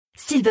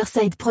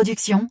Silverside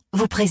Productions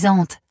vous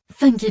présente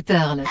Funky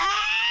Pearl.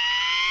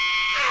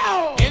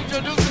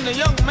 Introducing the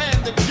young man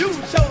that you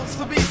chose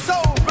to be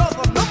soul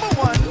brother number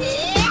one.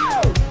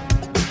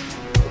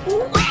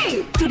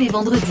 Tous les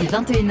vendredis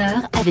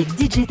 21h avec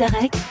DJ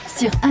Tarek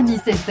sur Amis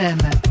FM.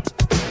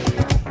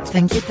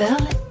 Funky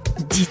Pearl,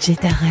 DJ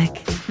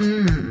Tarek.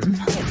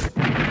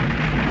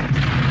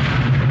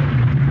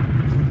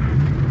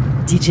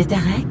 DJ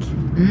Tarek,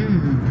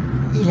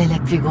 il a la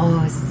plus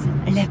grosse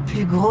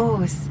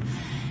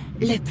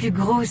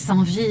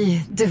envie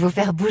de vous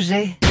faire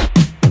bouger.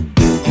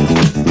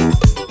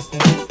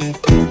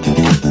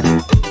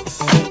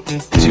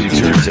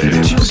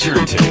 Two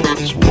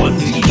turntables, one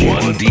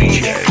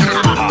DJ,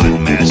 hot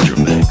master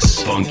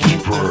mix, Funky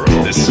Pearl,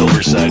 the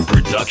Silverside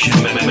Production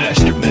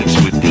master mix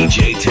with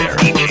DJ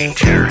Tarek.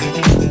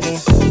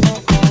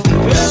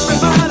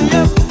 Everybody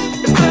up,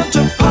 it's time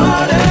to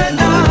party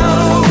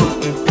now.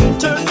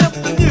 Turn up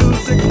the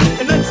music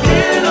and let's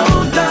get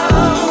on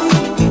down.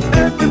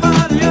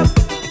 Everybody up,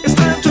 it's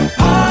time to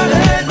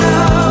party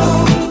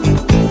now.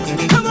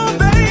 Come on,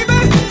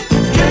 baby,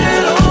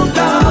 get on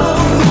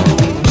down.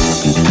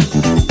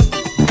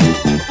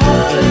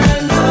 Party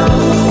now.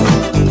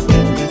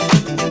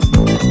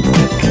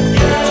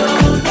 Get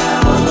on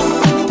down.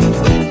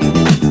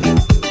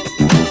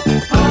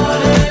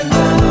 Party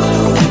now.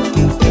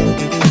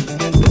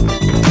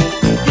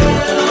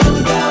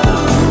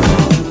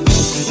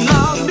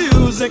 Loud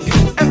music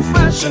and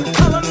fashion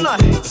color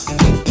lights.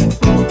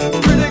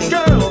 Pretty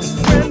girls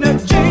wearing their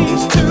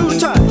jeans too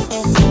tight.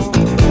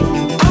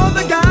 All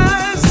the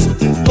guys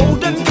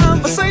holding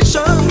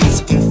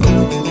conversations,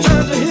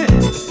 trying to hit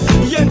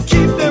yet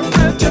keep their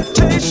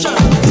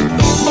reputations.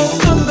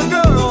 Most of the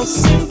girls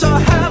seem to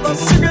have a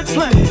secret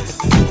plan.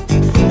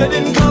 They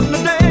didn't come to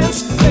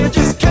dance, they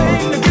just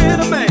came to get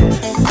a man.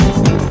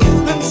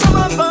 Then some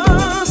of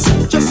us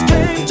just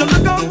came to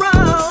look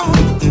around.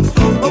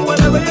 But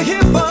whatever you're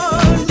here for,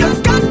 you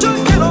got to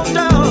get on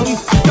down.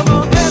 Come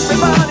on,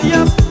 everybody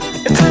up,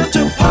 it's time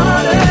to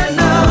party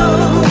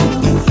now.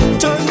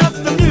 Turn up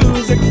the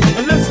music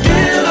and let's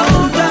get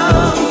on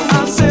down. I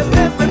said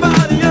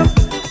everybody up,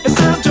 it's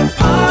time to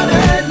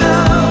party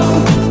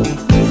now.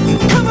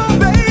 Come on,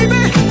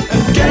 baby,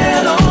 and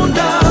get on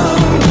down.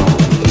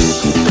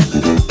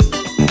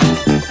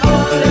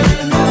 Party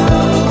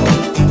now.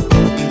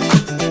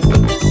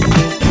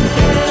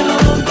 Get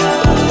on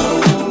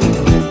down.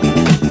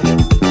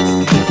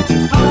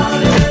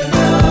 Party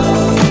now.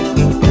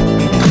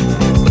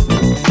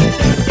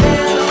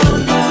 Get on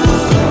down.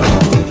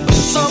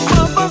 Some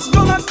of us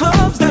go to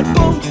clubs that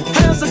won't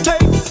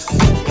hesitate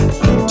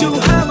to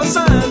have a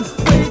sign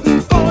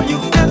waiting for you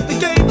at the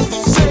gate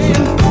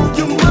saying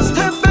you must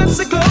have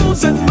fancy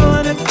clothes and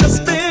money to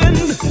spend.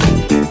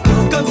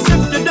 'Cause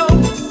if you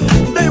don't,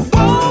 they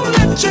won't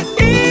let you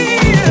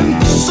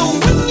in. So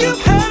when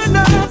you've had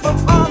enough of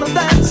all of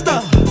that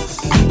stuff,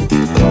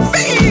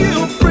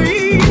 feel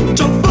free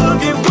to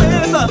boogie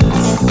with us.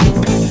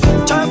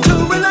 Time to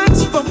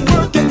relax from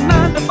working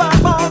 9 to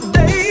 5 all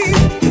day.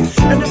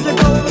 And if you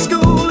go to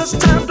school, it's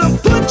time to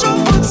put your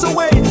books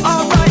away.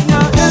 All right,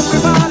 now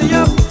everybody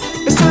up,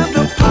 it's time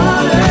to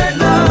party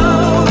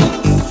now.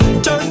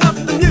 Turn up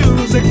the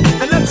music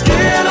and let's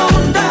get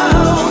on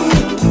down.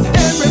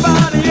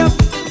 Everybody up,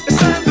 it's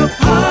time to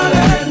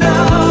party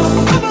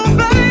now. Come on,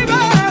 baby,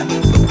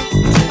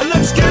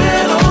 let's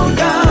get on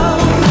down.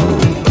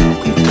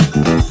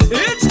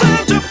 It's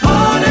time to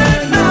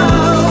party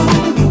now.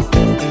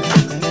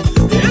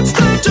 It's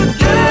time to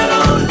get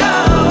on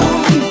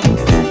down.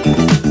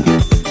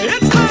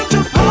 It's time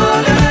to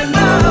party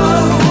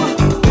now.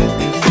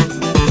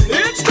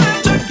 It's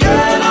time to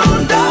get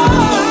on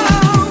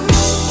down.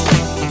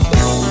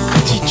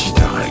 DJ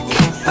Tarek.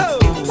 Oh,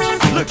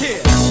 look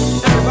here,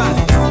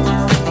 everybody.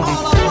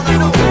 All I wanna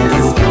know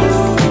is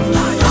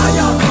how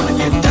y'all gonna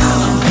get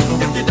down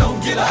if you don't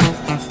get up?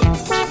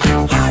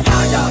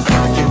 How y'all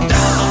gonna get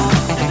down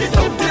if you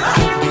don't get up?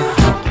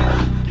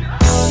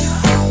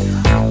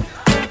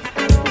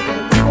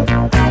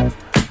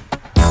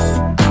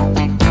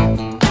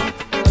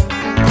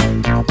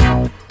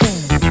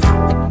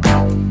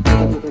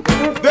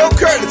 Bill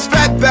Curtis,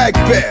 Fatback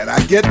Band. I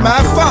get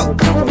my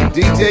funk from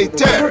DJ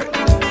Tarek.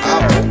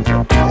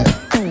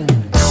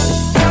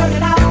 Turn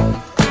it out,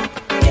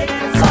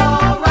 it's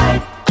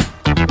alright.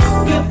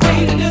 Feel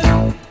free to do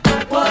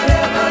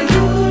whatever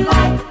you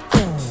like.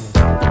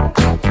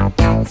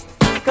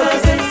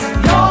 'Cause it's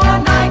your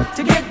night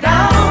to get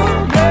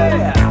down.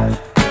 Yeah,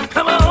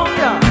 come on,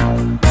 y'all.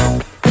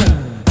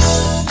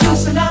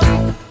 Loosen up,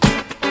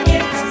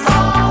 it's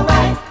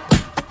alright.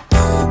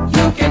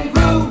 You can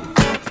groove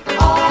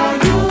all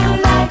you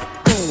like.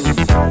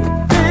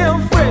 Feel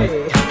free,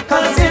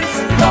 'cause it's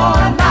your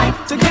night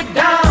to get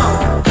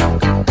down.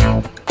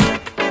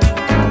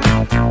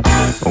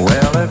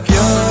 Well, if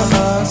you're a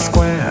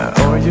square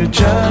or you're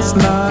just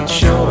not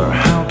sure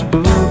how to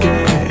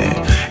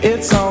boogie,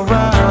 it's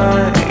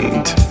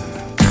alright.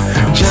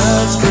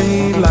 Just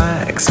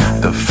relax,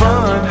 the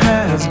fun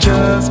has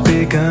just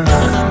begun.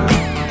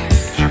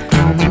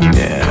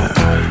 Yeah,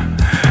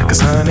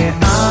 'cause honey,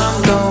 I'm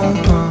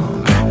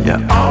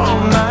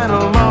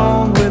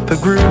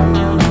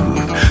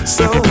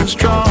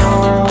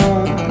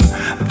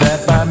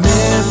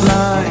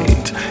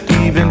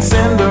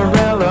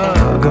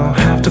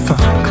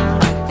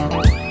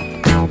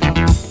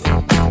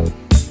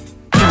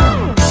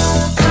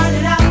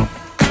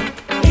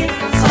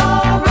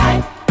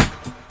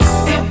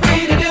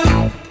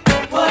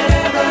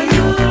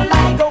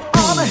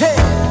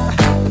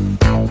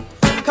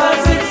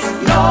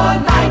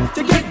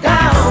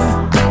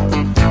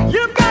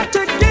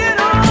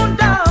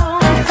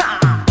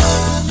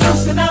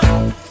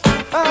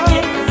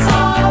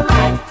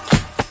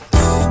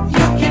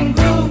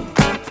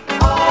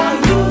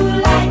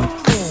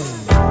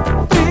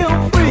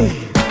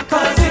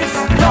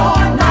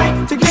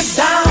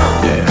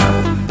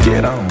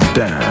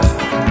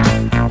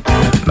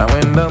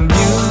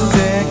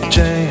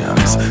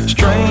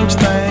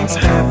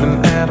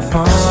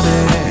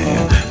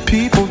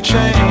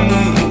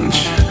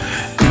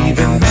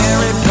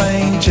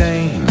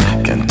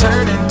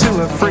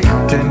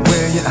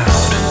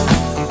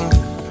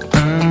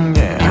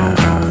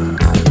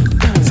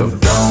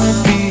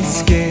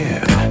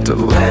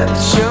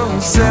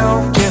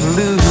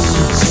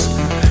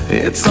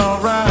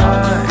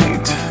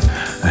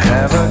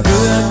have a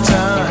good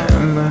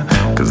time,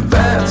 'cause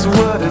that's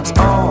what it's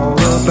all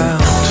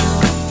about.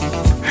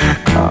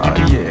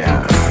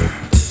 Yeah.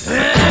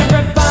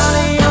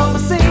 Everybody on the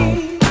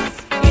scene,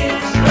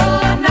 it's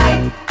your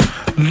night.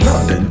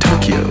 London,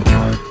 Tokyo,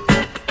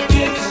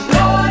 It's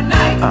your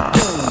night.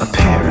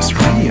 Paris,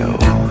 Rio.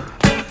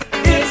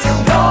 It's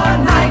your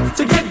night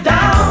to get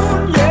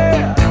down,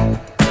 yeah.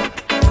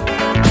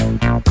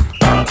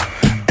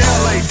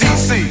 LA,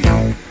 DC,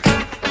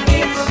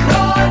 It's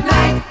your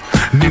night.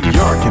 New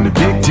York and the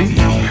Big D.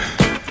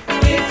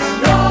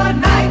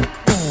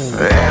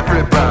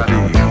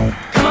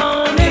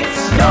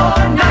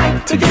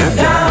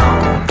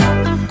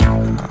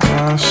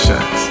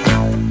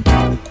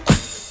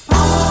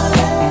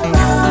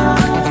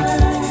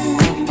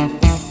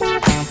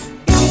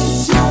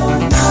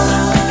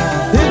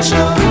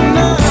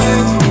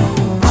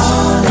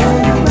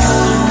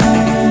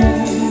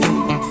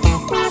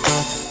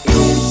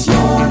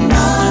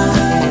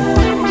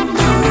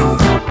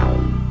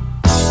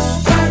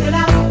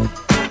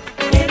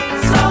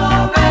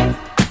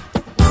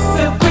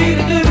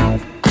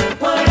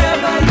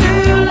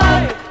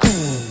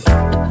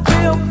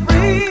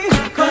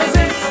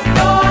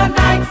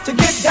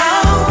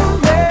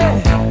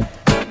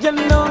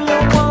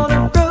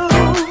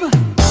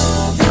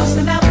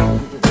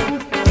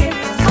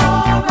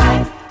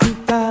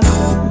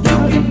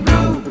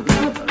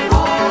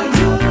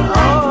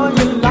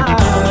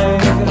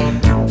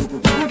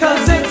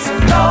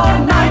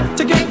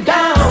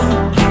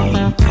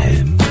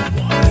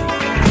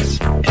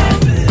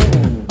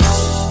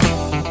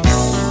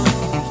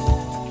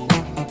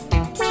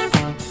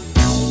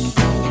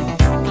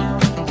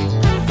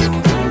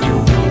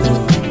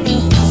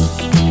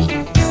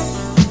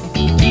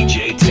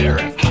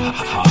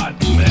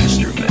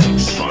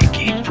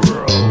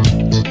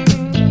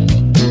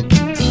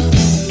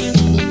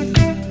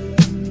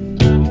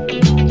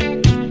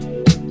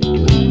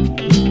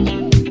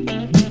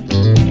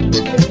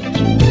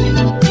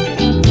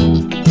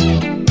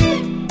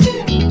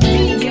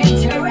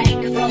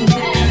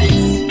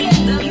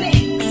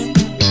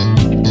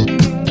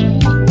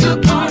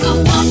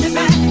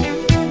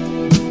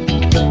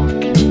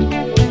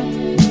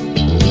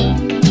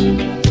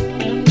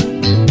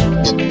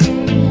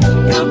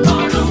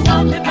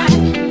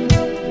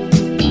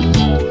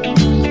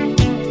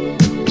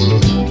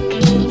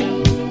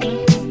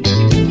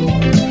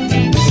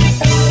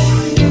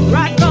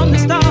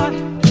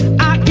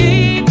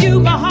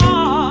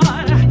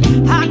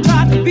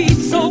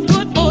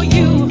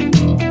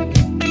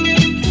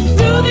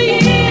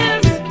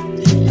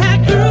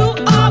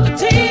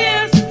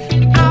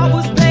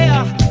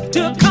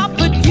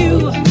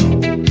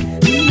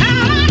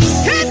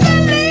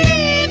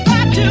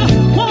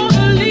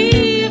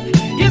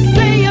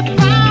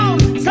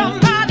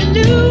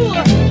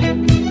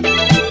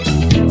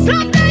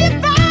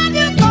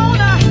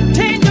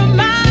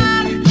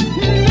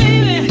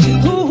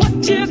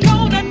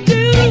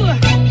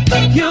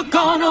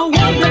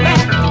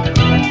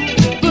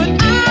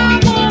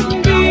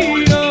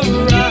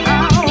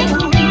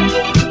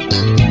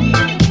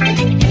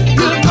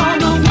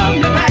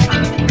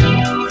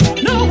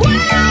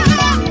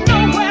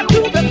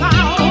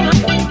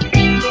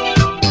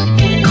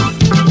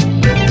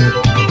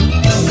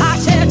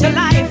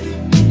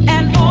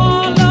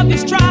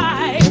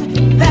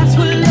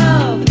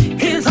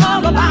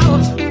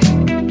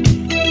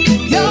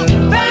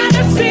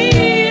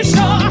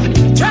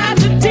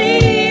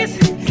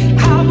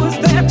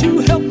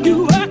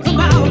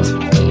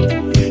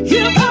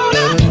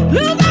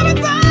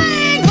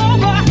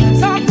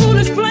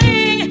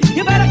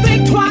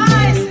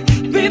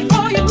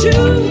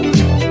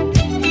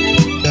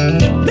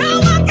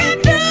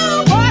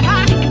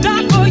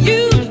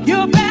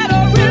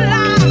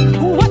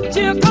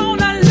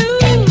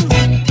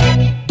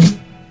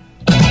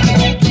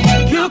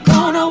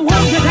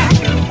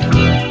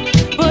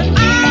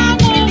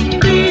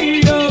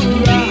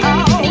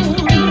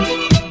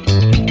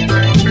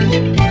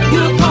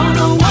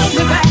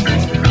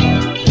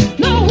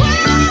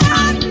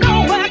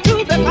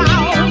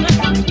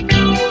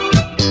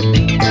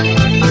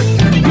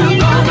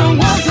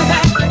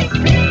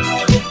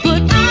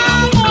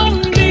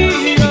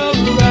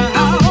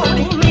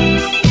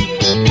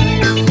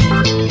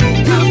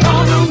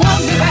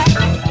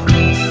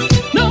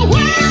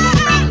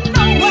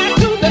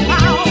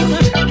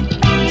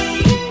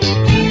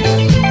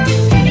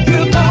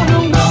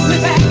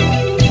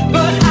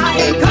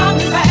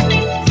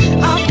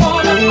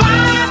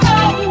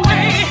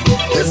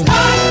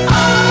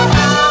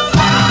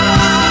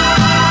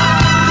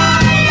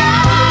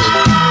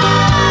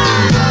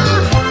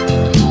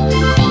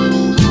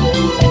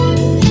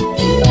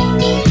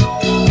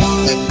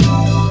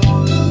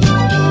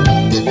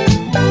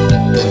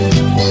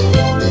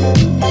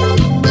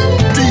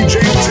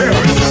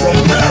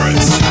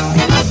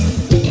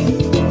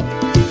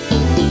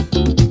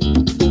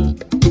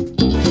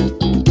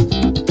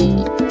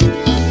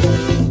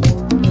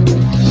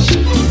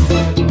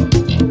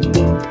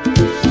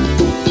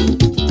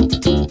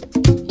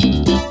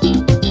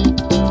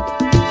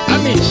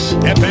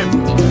 FM.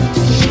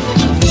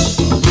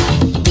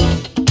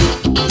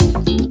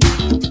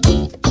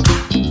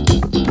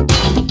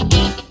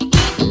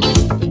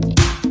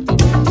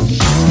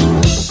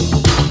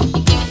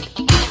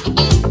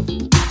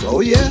 Oh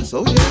yes,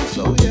 oh yes,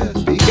 oh yes.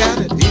 He got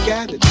it,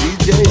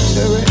 DJ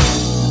Tarek.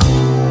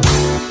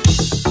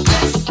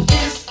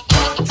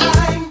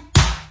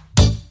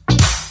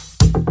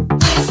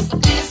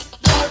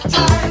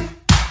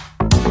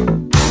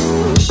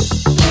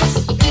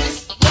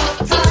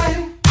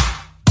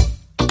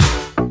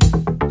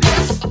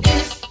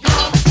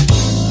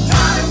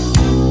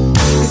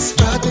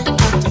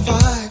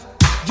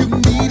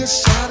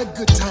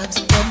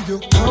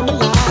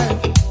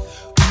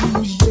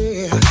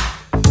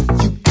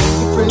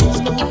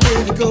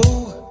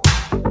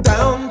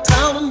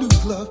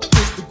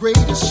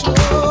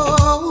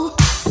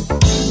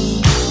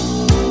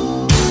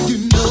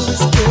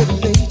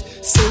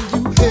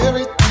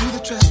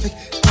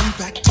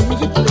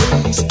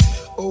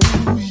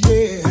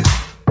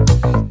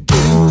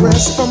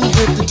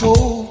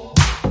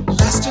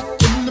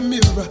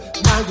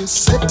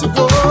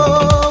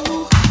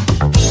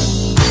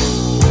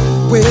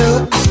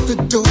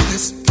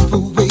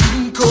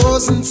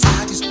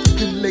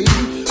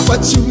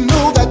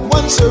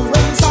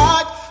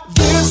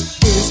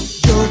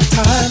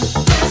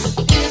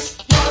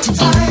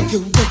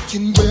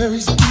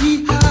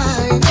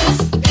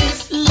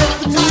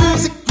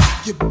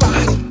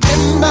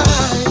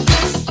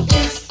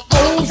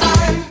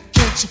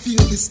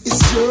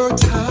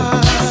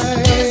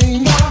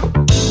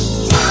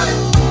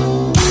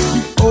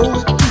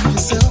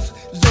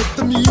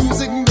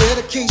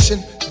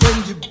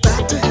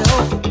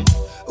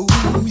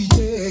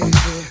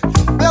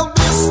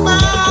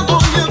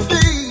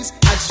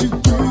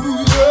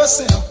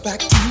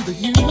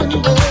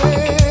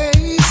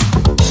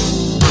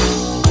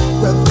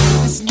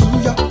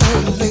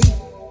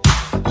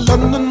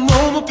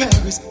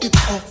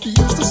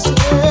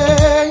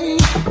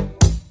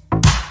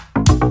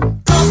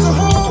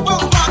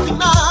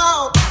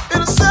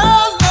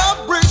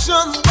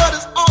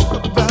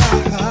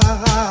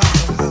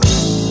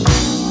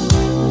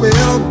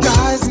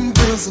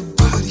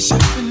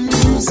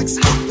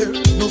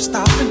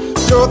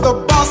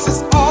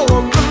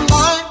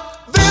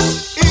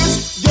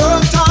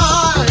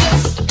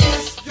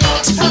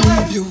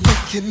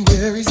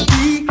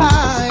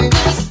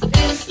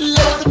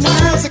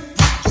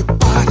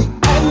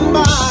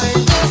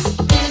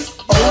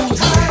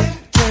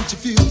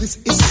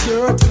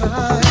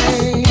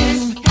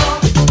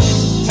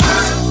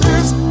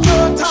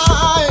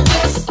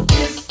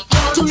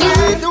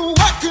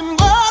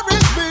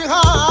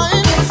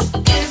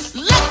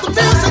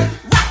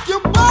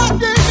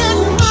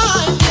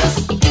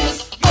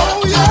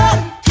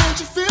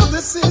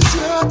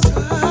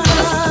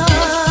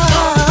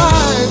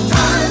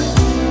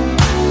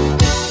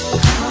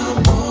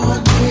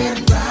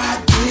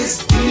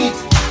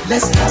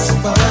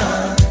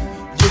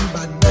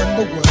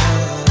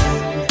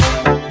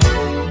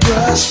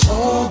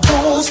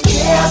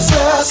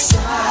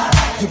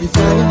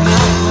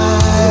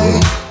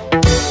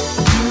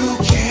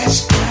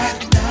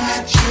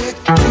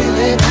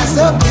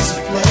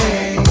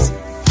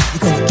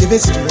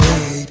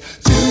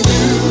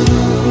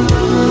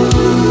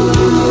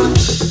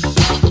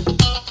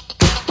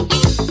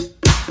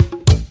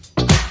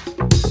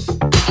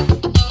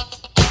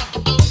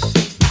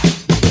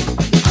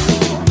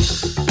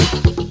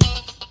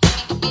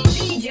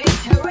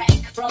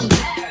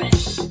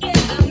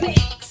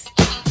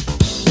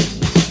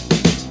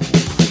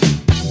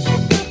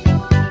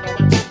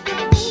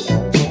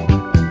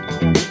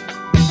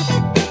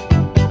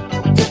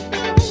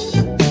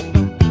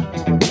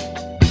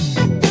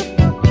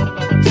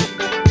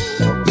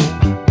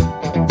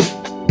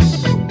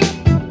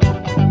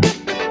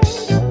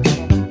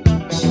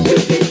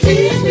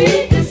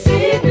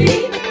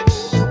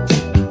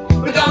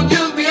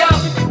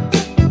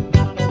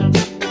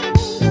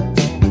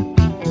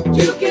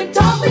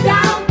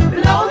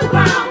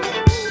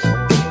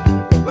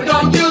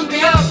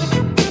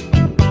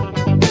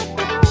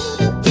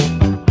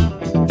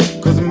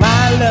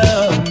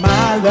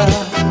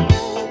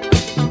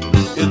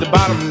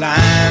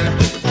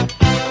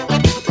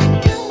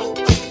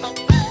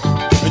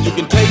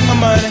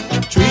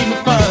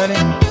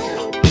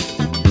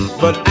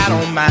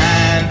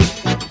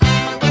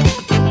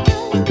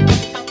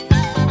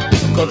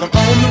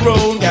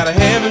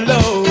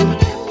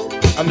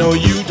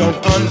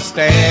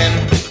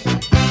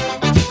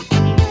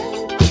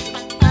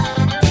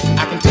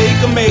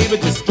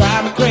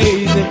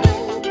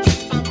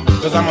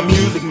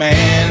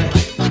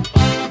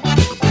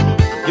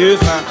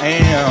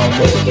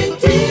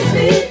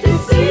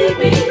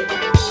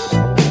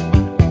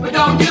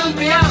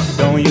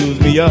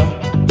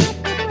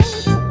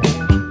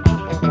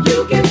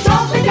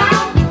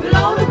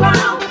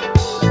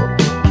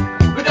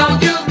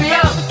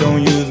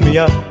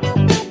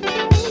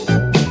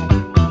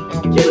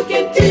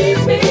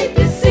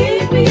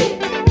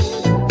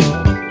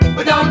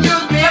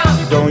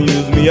 Don't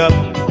use me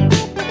up.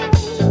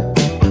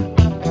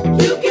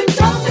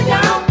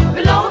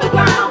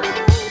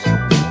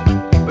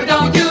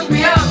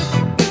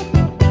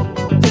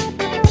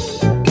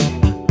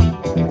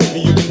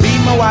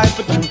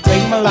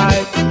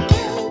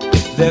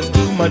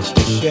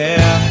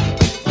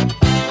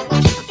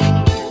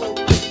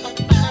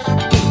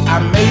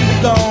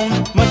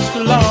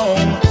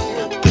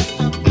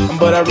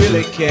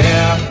 really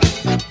care.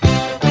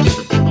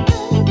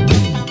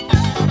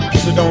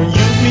 So don't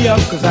use me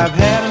up, 'cause I've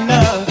had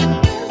enough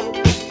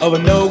of a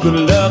no good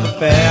love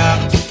affair.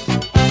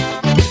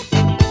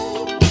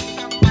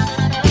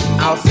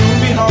 I'll soon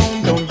be home,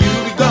 don't you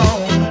be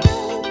gone,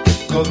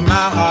 'cause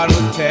my heart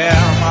would tear,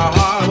 my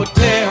heart would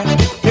tear.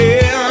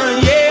 Yeah,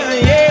 yeah,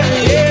 yeah,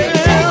 yeah,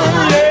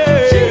 yeah.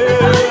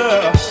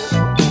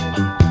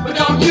 But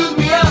don't use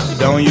me up.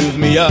 Don't use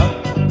me up.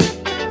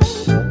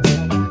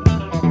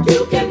 You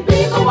can be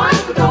my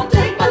wife, but don't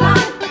take my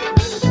life.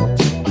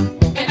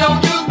 And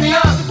don't use me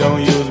up.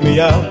 Don't use me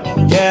up,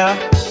 yeah.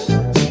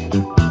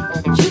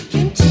 You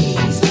can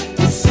tease,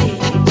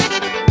 deceive.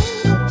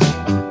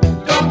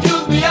 Don't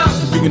use me up.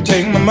 You can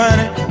take my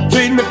money,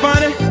 treat me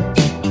funny,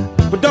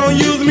 but don't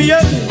use me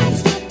up.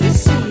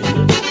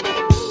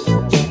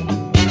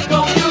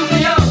 Don't use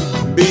me up.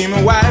 Be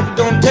my wife,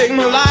 don't take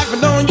my life, but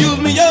don't use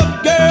me up,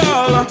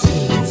 girl.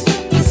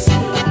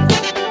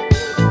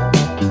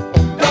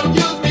 Don't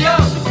use me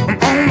up. I'm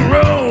on the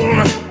road,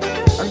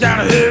 I got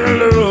a heavy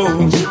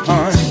load.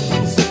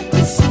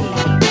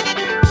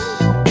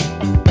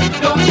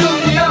 Don't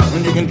use me up.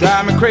 You can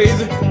drive me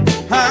crazy,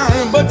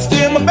 but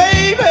still my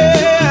baby.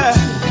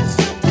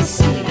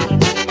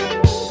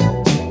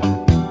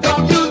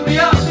 Don't use me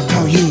up.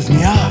 Don't use me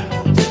up.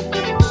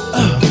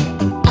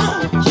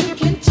 You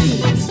can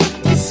tease,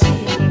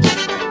 deceive.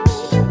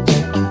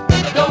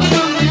 Don't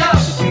use me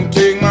up.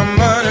 Take my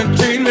money,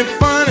 treat me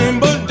funny,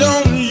 but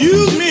don't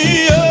use me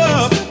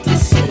up.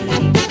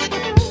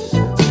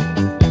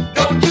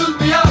 Don't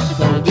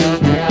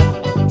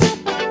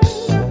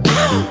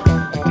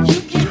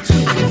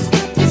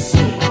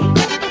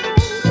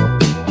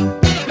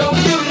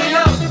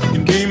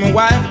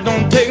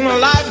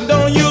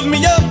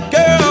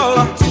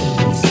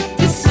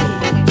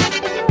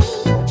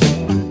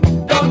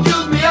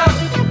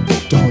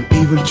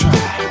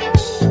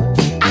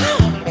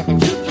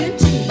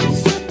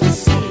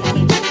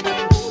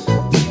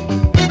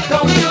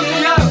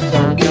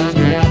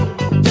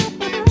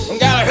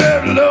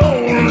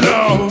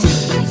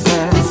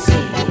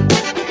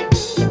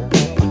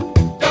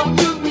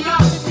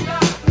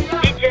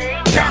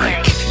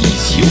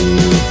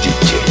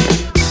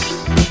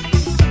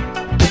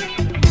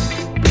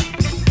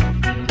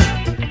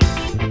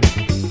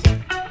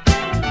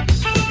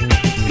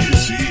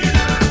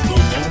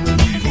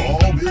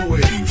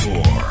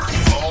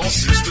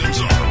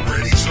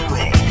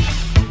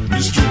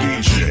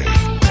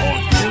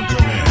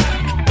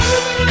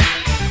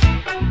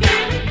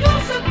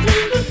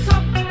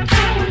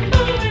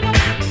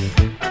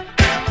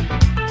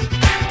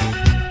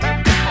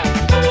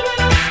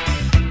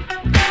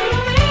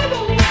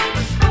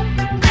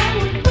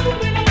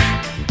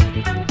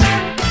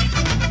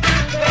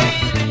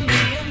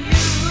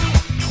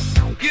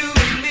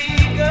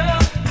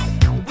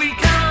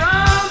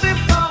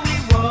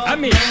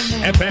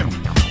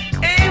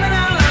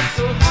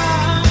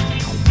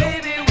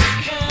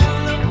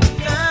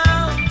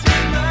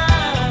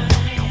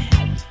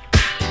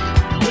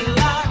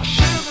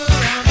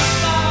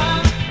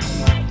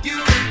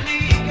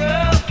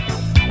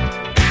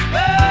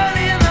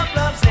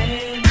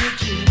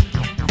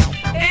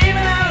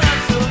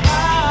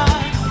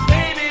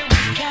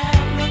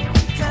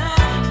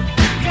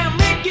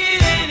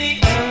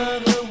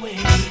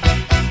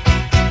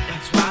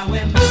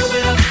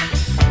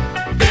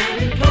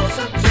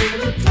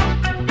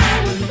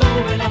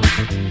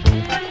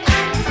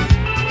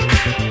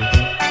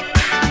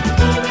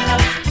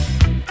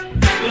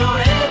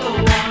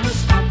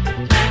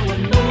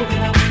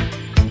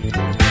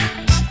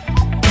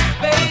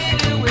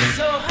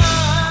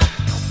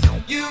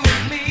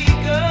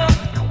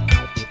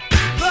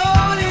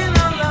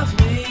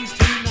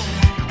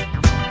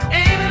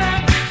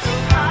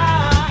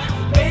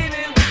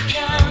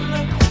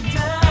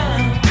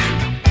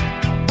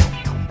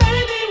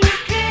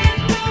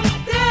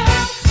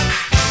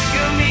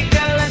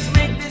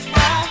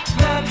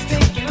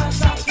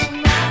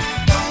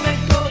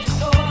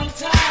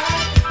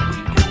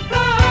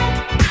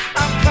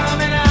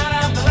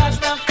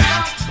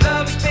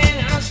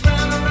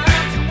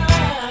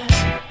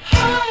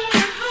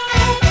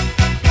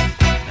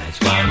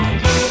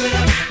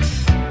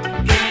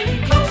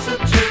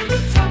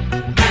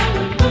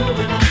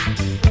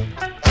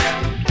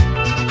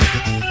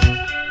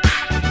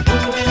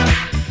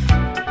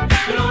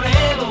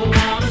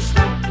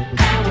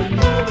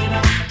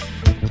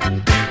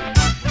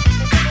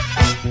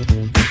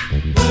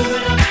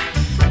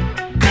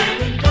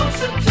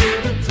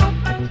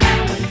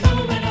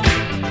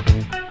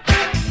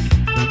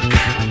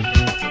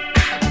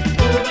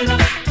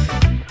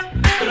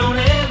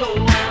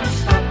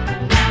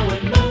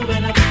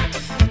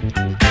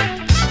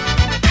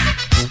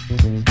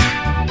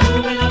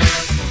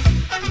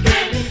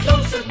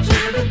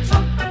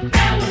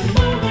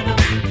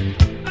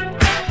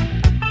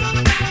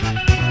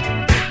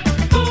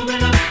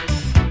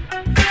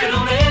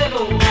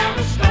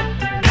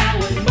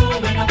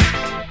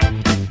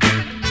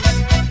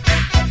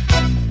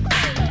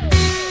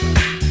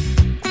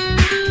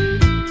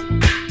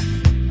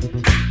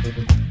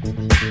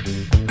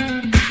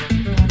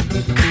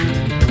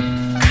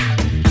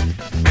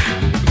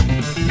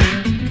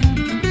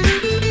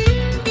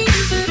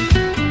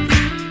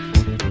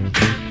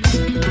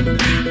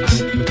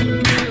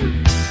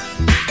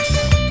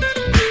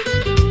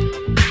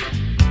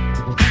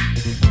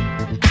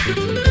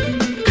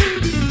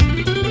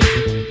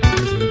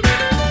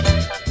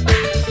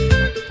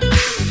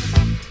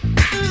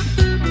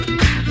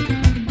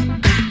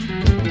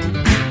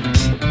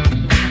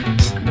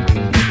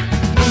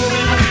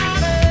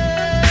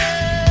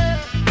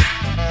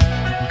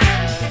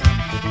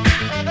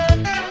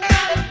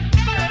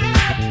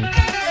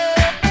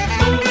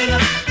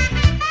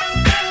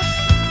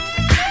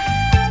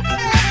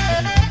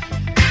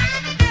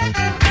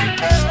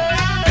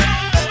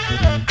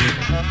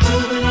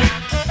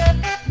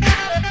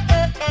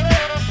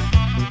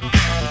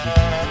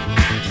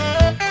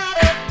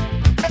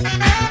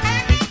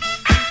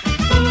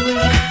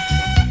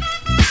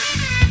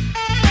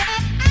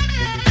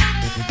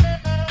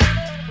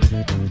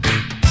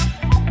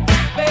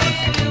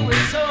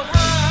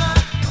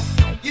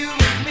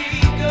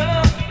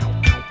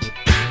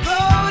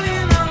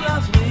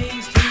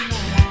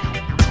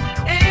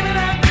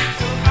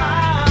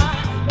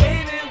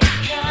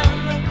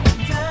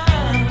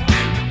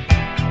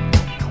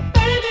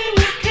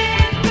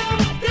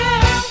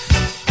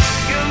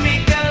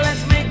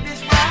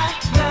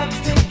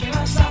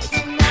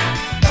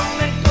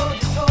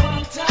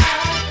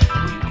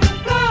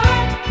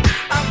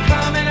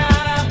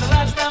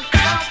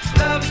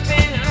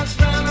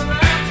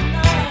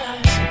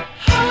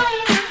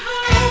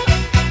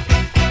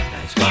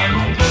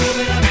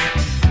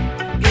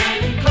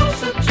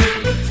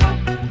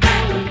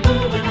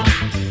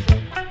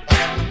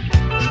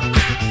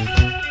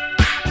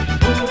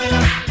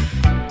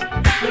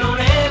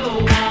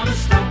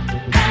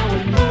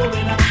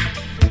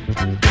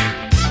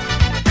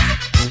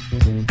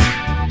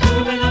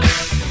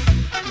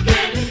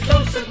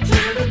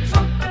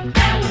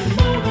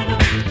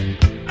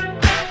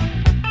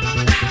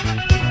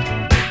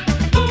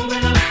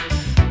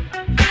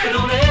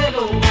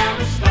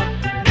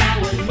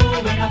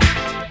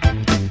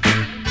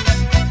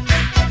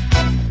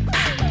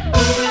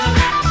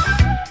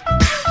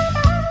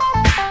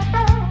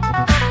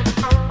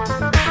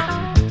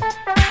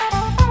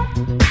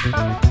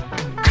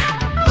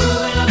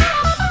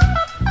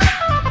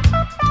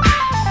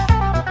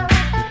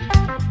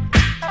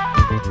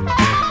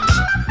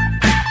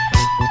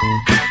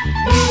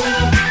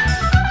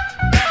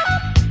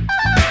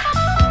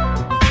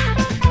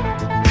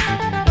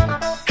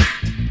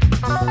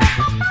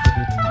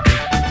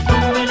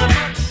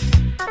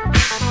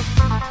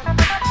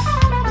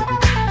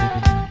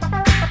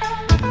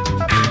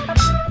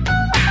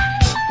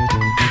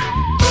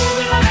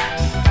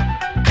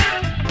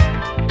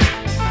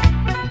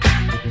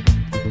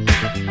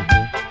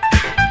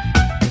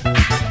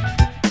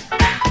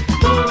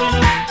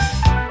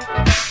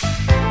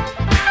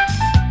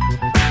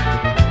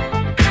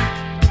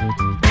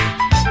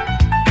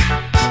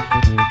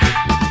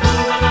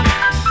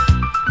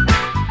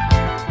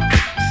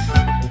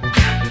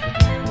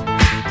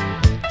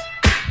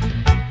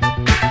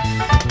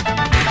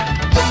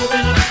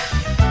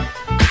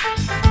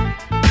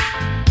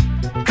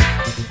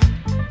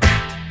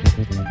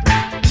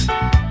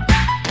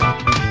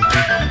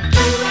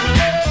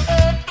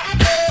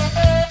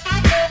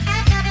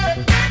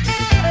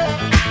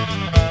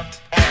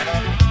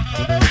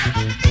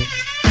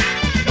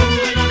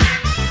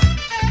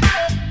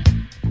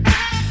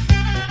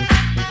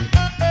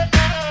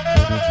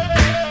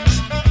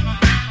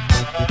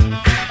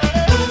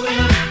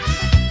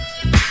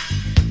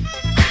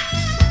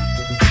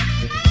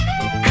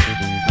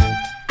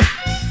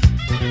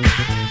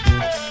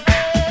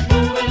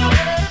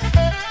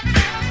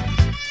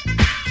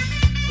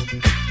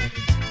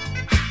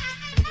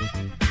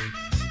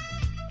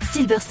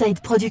Silverside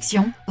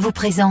Productions vous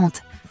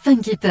présente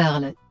Funky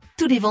Pearl,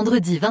 tous les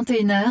vendredis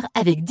 21h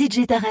avec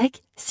DJ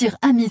Tarek sur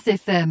Amis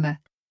FM.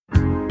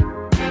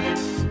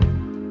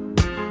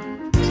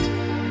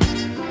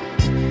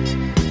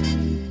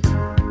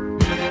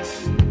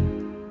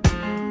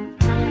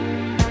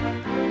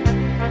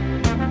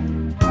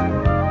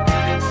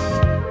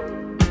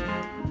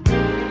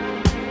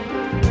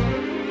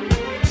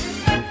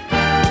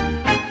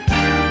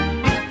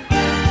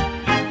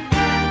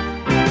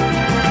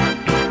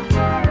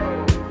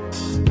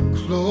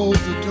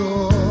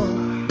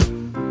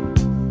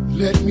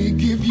 Let me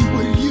give you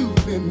what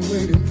you've been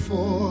waiting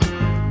for.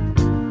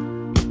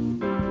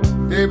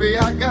 Baby,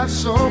 I got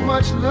so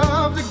much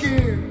love to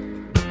give,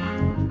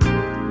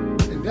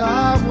 and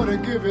I want to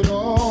give it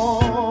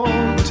all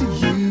to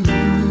you.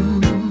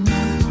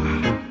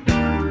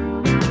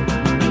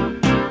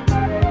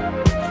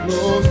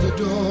 Close the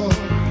door,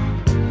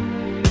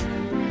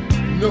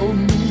 no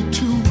need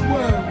to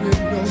worry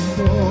no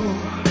more.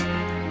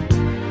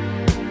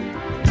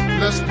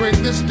 Let's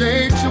bring this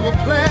day to a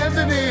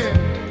pleasant end.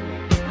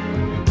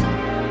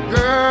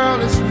 Girl,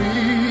 it's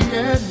me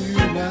and you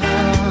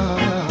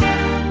now.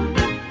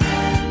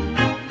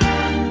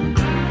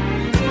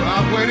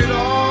 I've waited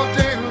all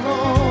day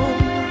long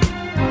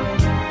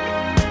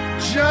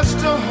just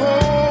to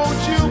hold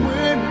you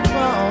in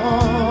my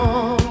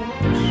arms,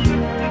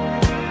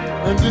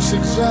 and this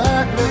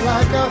exact exactly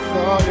like I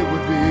thought it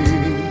would be.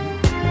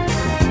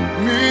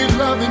 Me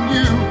loving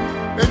you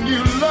and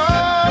you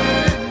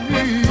loving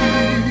me.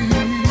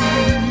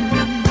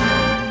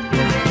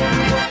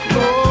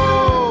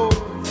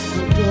 Close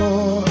the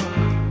door.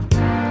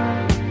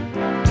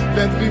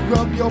 Let me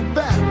rub your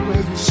back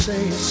where you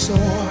say it's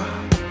sore.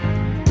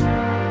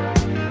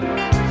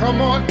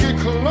 Come on, get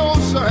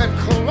closer and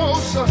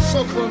closer,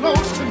 so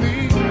close to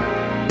me.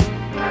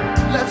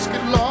 Let's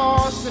get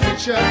lost in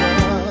each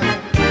other.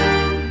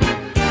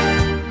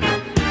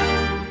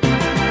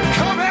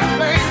 Come here,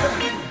 baby.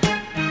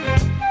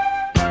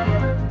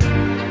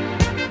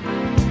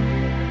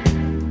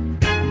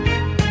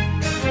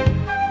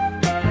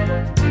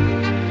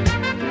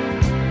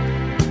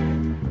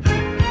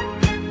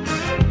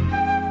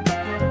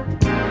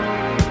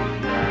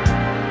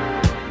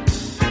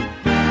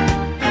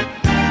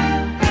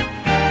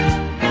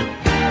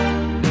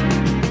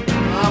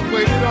 I've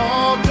waited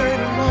all day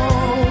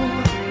long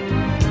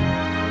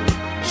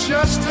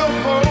just to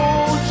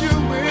hold you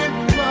in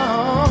my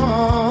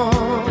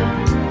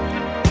arms.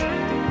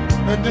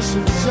 And this is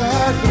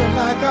exactly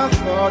like I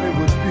thought it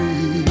would be.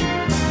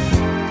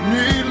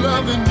 Me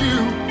loving you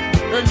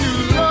and you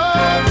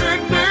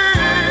loving me.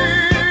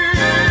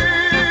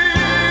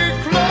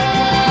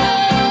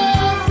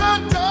 Close the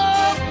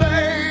door,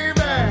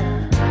 baby,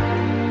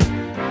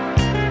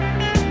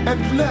 and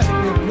let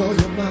me blow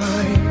your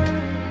mind.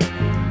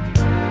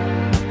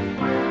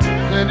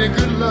 Plenty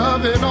good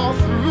loving all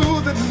through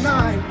the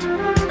night,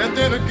 and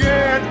then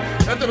again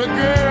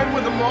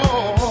when the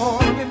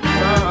morning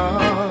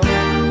comes.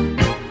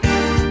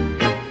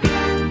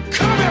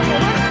 Come here,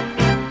 woman.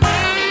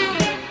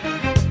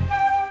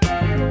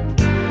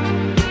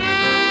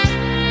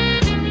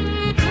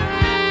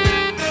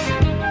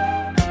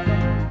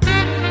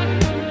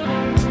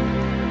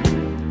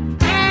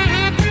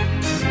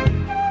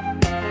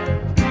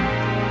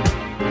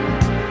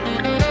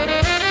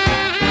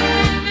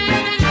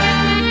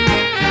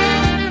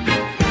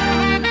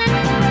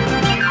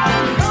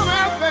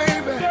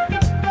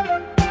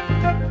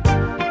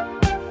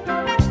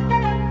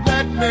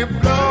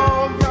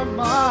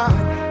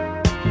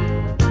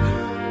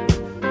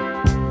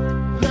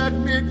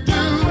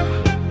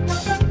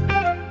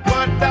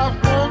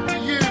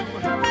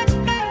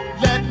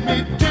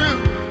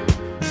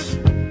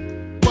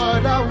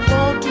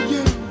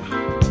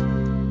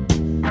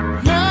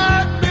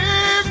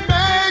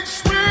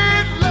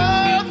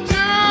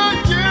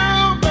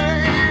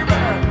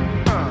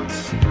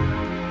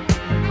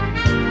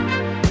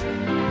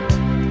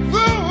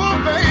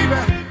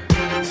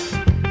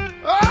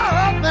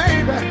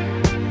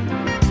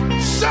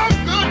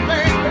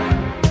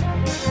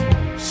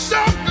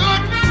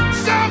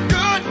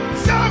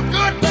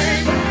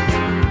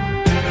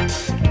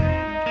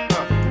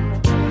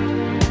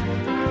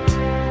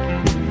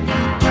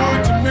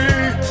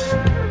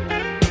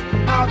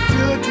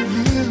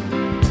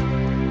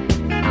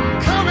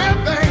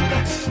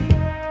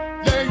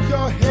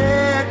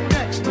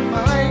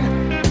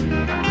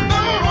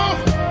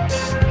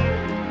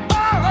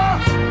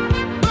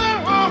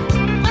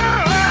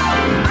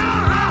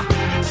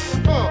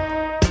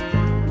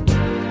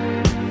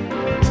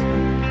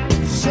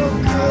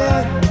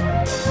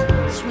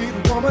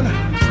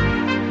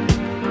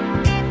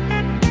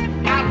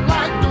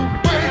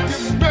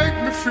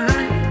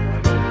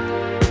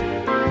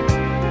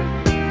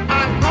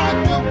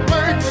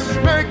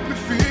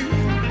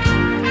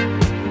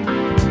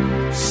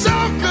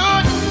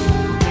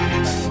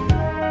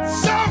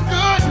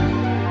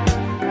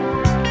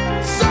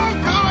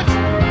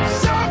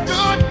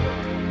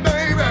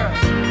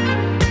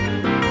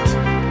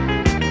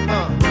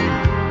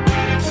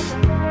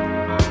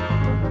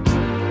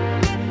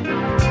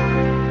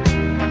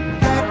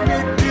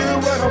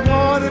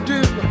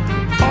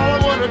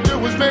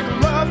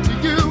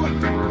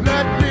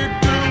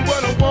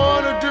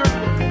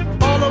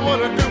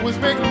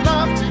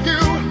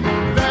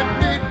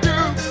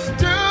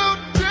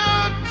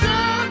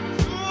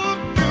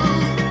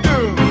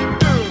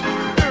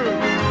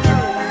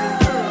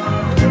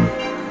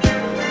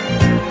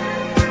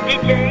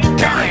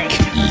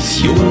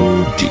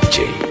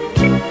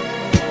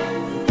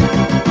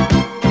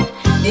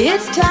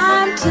 It's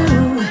time to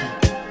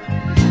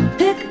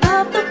pick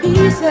up the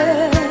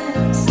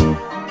pieces.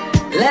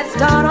 Let's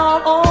start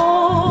all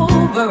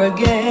over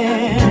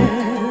again.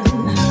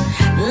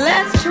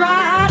 Let's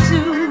try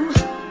to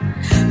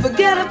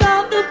forget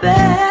about the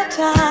bad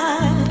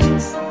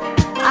times.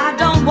 I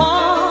don't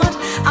want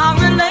our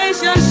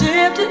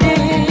relationship to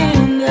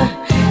end.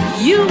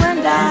 You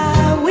and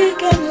I, we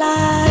can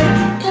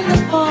lie in the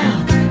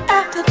park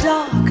after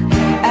dark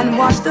and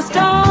watch the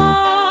stars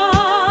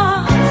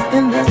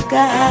in the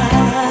sky.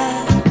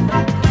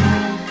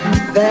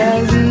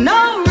 There's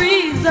no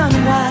reason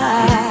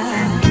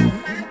why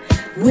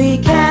we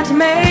can't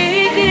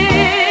make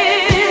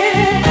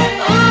it.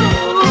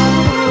 Ooh.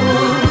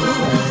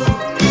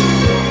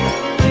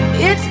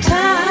 It's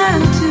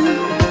time to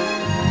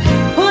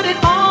put it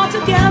all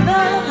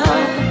together.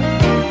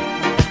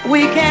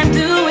 We can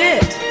do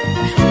it.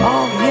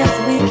 Oh, yes,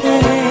 we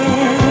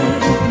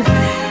can.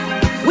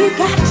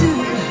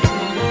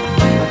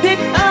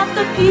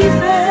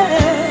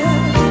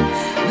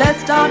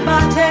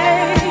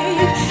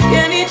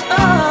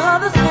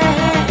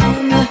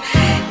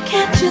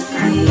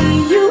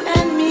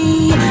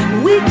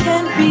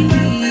 be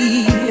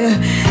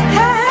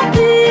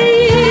happy.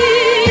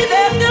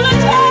 There's still a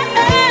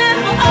chance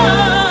for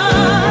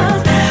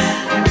us.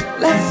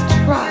 Let's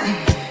try,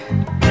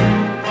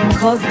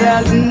 'cause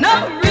there's no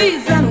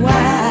reason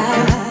why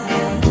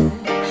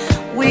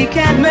we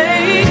can't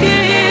make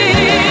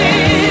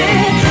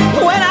it.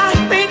 When I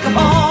think of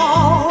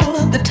all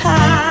the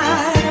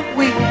time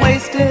we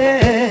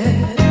wasted,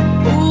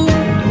 ooh,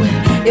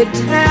 it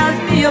tears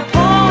me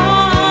apart.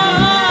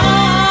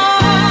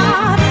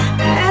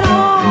 And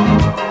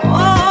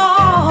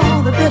all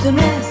the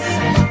bitterness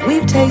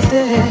we've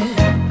tasted,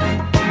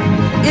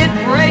 it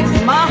breaks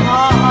my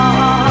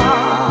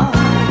heart.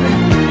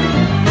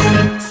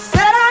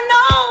 Said I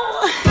know,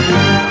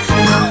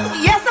 oh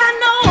yes I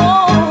know,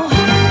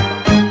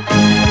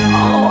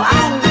 oh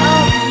I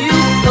love you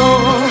so.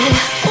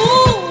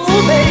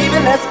 Ooh baby,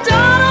 let's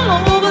start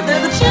all over.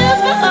 There's a chance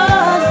for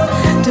us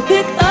to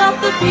pick up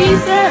the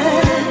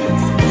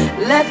pieces.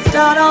 Let's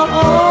start all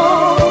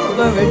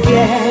over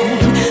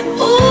again.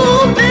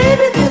 Ooh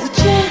baby, there's a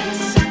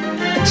chance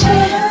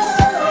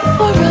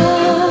for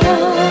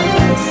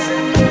us.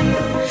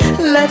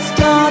 Let's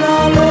start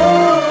all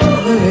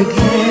over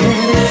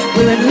again.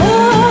 We're in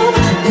love,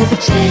 there's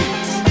a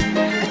chance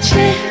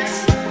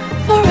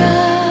for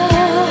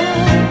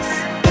us.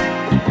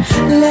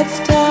 Let's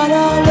start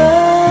all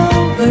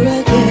over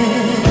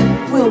again.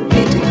 We'll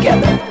be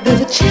together,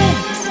 there's a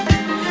chance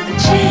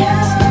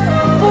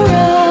for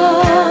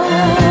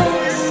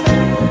us.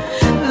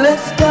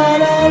 Let's start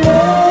all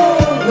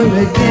over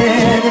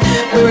again.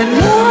 We're in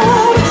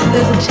love,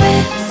 there's a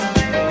chance.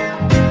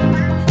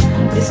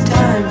 It's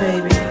time,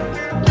 baby.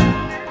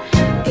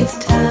 It's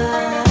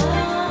time.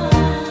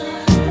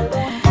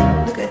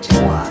 Look at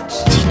your watch.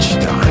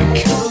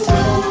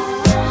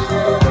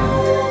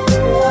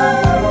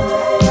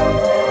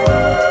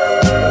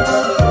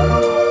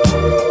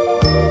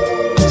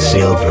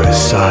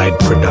 Silverside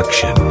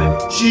Production.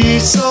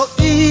 She's so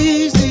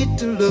easy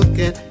to look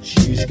at.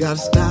 She's got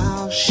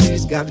style,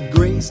 she's got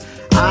grace.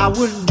 I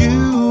would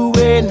do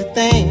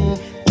anything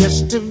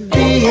just to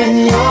be in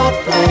your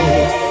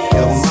place.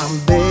 You're my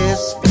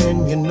best friend,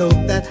 you know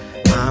that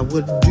I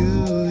would do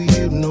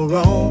you no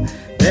wrong.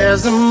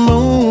 There's a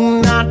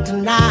moon out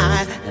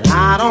tonight, and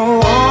I don't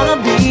wanna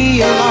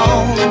be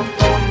alone.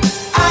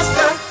 Ask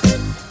her,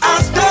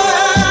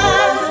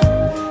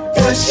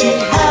 does she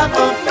have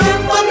a friend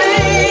for me?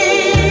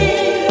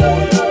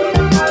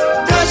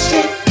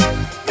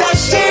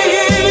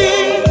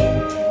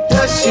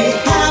 Does she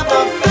have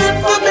a friend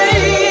for me?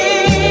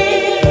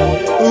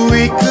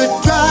 We could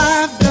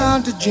drive down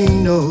to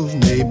Gino's,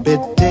 maybe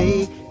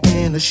take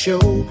in a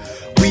show.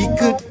 We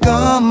could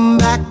come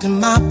back to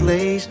my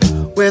place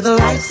where the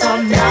lights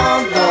are down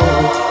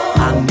low.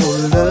 I know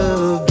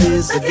love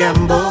is a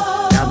gamble.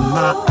 Got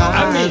my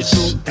eyes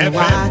open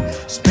wide.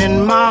 Spin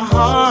my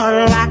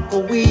heart like a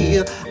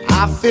wheel.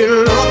 I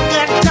feel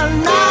lucky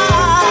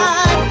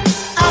tonight.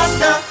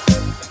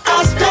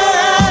 Ask her,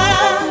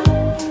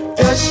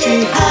 does she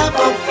have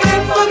a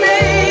friend for me?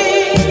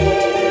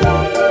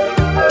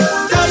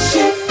 Does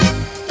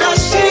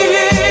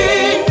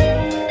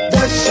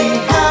she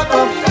have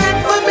a friend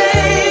for me?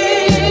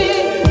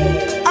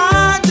 I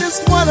just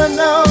wanna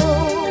know,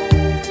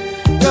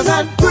 'cause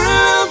that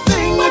brown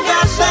thing you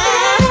got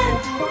there,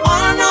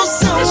 wanna know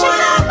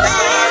someone out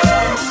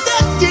there.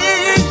 Does she?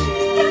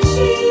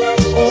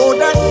 Oh,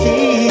 does she?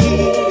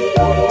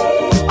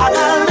 I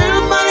got a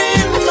little money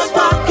in my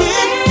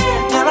pocket,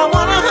 and I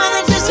want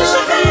 100 just to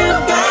look at you,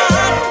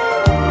 God.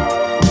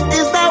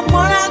 Is that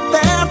one out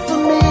there for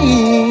me?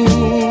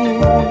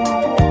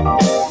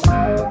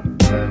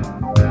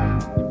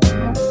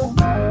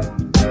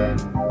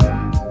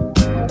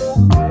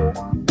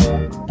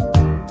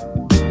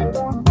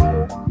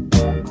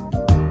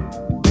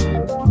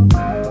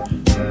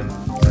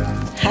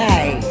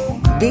 Hi,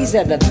 these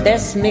are the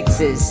best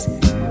mixes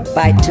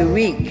by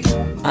Tariq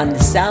on the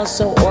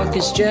Salsa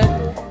Orchestra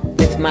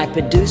with my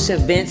producer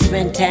Vince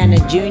Montana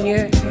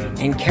Jr.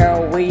 and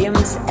Carol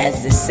Williams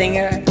as the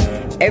singer.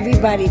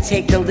 Everybody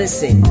take a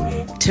listen.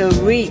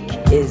 Tariq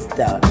is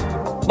the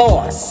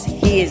boss.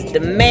 He is the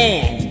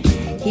man.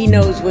 He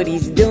knows what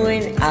he's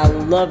doing. I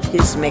love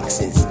his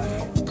mixes.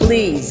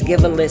 Please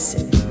give a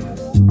listen.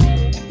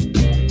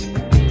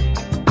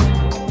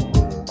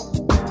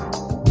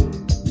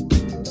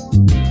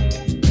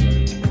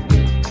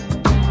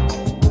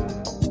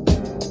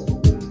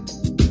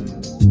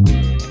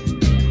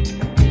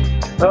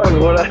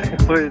 Voilà,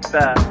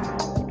 ça.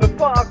 Je peux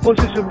pas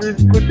accrocher sur le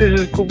côté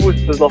jusqu'au bout de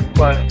ces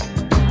affaires.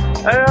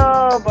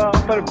 Ah, bah,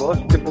 pas le boss,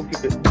 c'était pour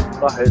occuper.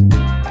 Arrête.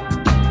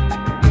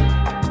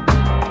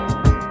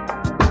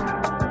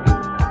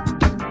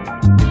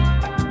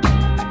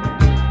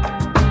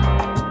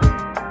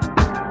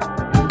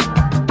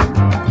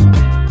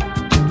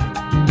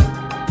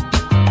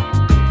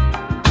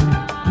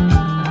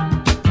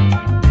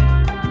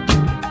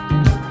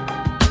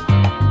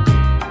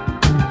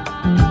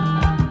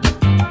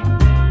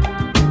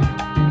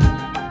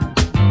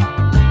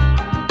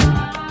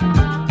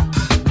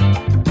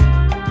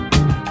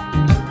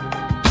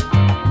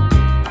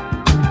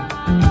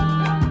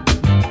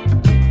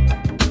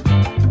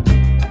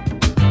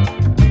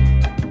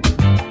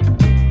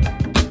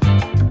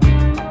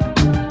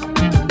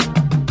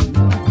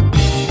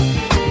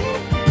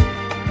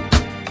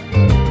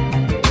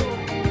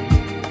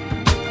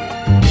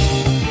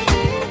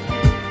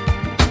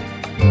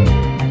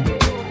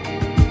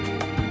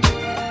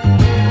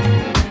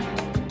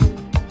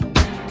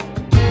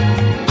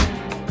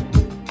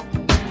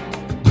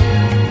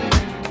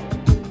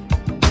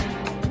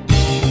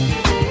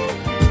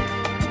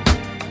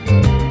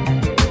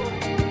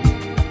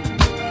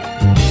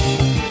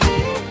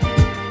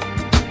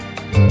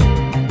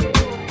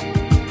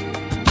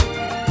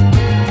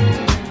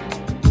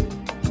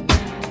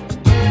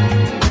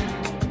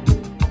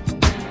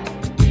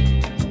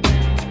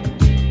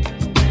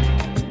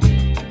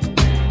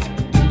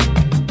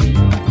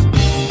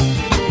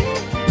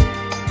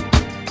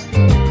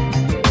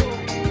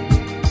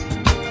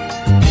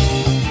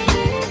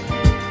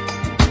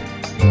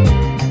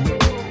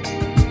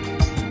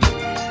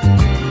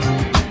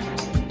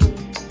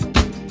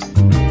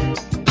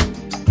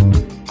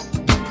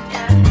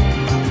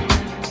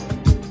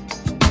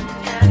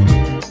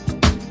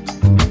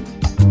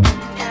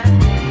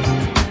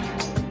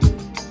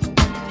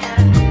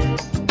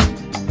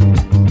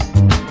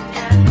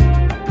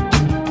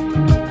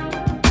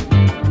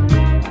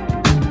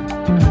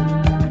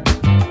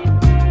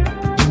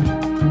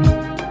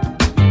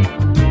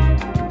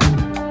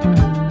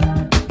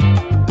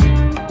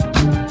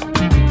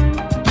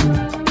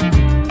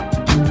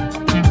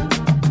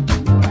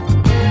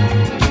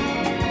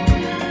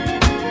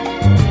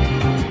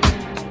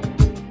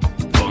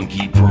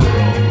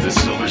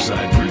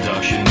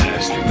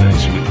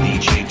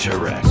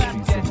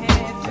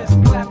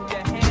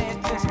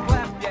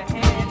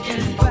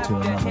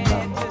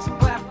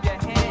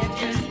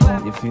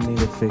 If you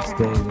need a fix,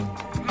 baby.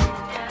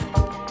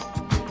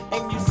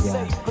 And you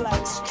say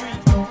Black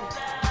Street.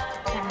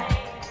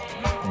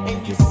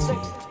 And you say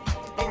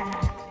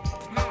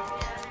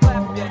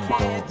clap your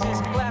hands,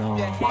 just clap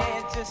your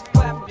hands, just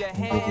clap your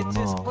hands,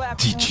 just clap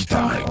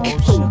your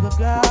hands. Oh, sugar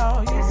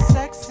girl, you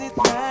sexy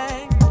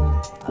thing.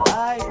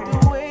 I like the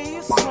way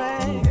you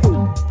swing.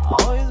 I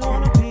always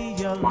wanna be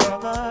your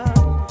lover.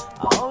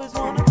 I always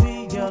wanna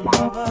be your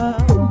lover.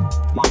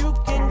 You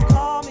can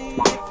call me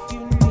if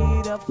you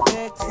need a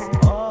fix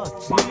or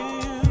two.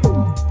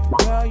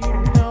 Girl, you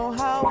know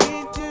how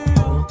we do.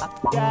 I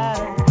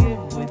gotta get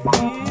with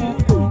you.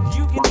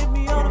 You can hit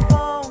me on the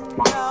phone,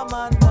 dial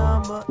my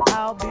number,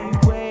 I'll be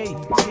waiting.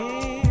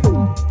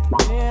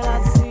 When I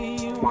see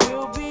you,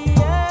 we'll be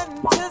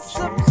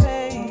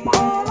anticipating.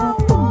 All I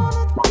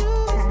wanna do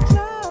is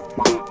drive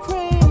you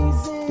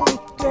crazy,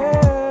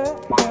 girl.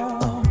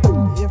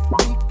 If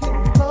we can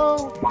flow,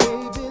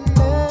 baby,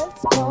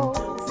 let's go.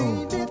 See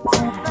me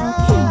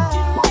tonight. If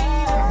you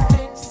need a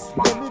fix,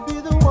 let me be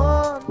the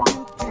one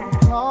you can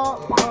call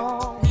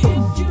on.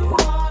 If you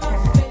wanna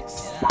fix,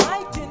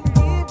 I can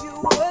give you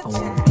what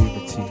you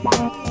need.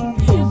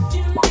 If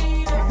you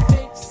need a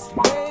fix,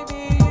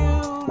 baby, you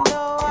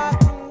know I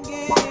can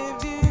give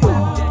you.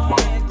 Clap your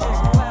hands,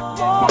 just clap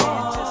your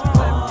hands, just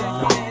clap your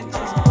hands,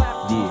 just clap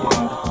your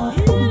hands.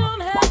 You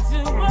don't have to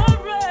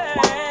worry,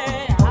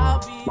 I'll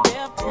be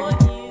there for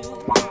you.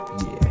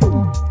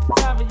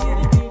 Time for you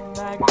to be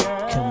my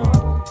girl.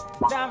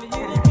 Time for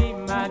you to be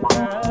my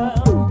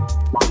girl.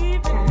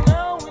 We've been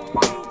knowing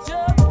each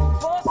other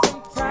for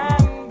some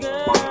time,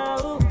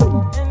 girl.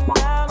 And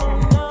I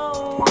don't know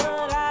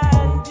what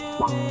I'd do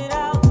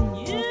without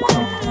you.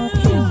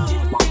 If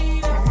you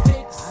need a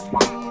fix, I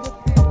need a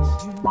fix.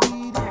 You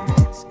need a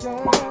fix,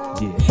 girl.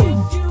 If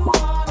you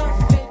want a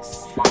fix,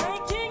 I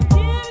can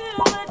give you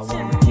what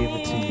you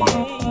need.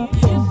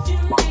 If you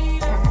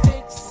need a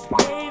fix,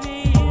 baby,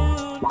 you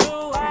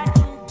know I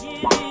can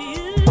give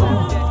you.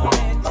 Clap your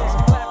hands, just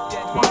clap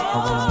your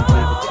hands, just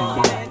clap your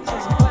hands,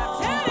 just clap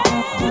your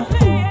hands,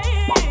 baby.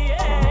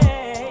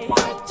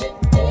 I can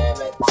give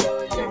it to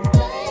you,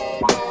 baby.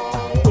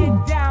 Get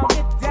down,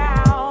 get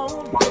down,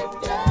 get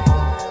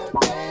down,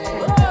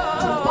 baby.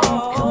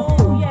 Oh,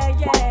 yeah,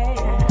 yeah.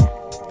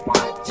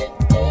 I can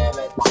give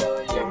it to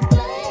you,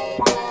 baby.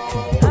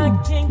 I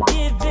can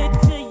give it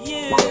to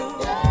you,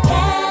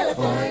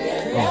 California.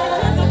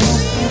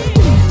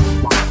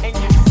 And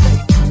you say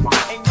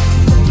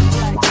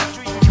Black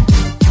Street.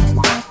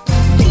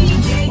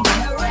 DJ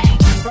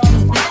Tarek from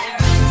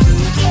Paris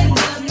in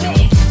the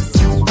mix.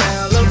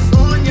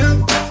 California,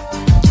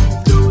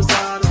 those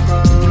are the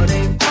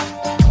party.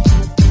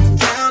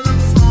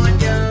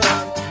 California,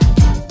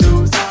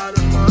 those are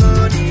the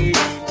party.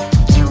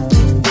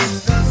 In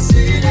the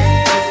city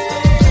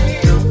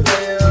of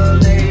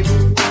LA,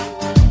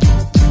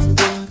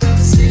 in the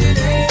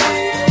city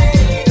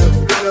of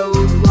good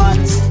old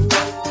Watts,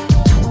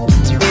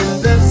 in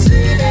the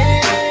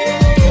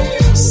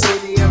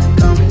city of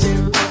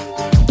Compton.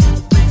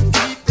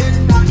 Keep it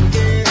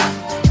rockin'.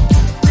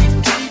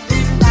 Keep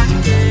it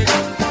rockin'.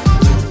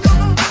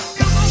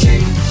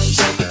 Shake,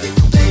 shake it,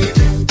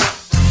 baby.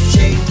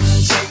 Shake,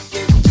 shake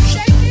it,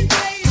 shake it,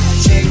 baby.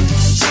 Shake,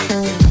 shake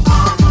it,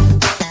 mama.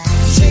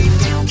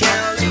 Shake it,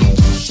 Cali.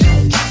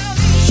 Shake,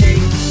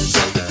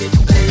 shake it,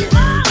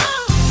 baby.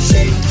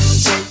 Shake,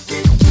 shake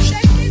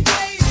it,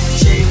 baby.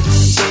 Shake,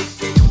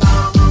 shake it,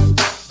 mama.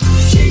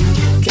 Shake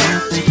it,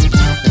 Cali.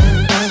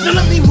 Now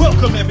let me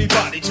welcome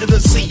everybody to the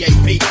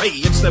CAPP.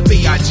 It's the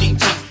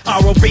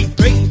BIGTROBB.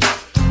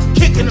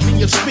 Kicking them in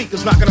your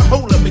speakers, knocking a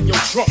hole up in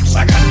your trunks.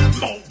 I got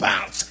more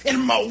bounce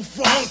and more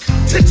funk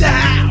to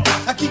dial.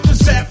 I keep the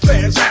Zap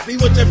fans happy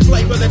with their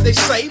flavor that they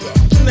savor.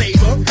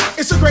 Neighbor,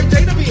 it's a great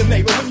day to be a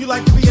neighbor. When you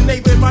like to be a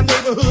neighbor in my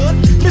neighborhood,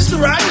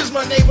 Mr. Rogers,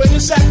 my neighbor, and the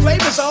Zap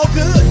flavor's all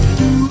good.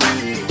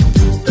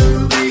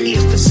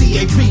 It's the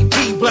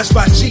CAPP, blessed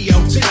by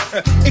GOT.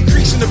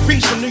 Increasing the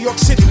reach from New York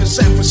City to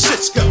San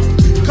Francisco.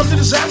 Come to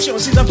the Zap Show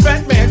and see the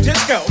Fat Man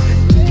Disco.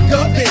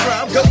 Go Big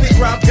Rob, go.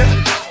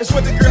 It's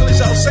what the girl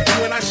is all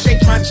saying when I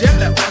shake my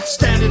jello.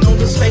 Standing on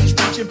the stage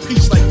preaching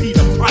peace like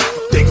Peter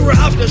Piper. Big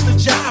Rob does the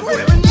job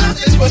wherever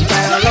nothing's but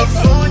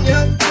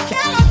California,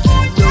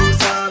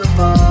 those are the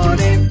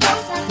party.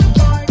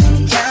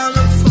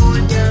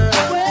 California,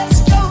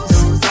 West Coast,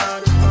 those are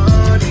the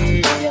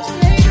party.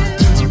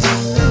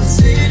 The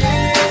city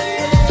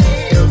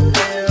of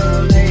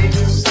LA,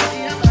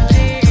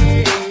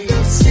 the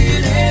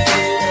city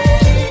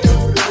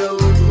of good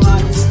old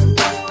Watts,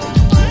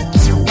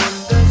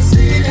 the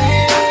city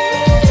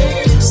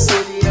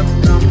of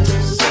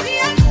Compton.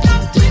 Keep it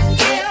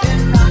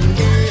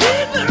rockin',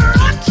 keep it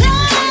rockin',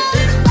 keep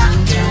it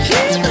rockin'.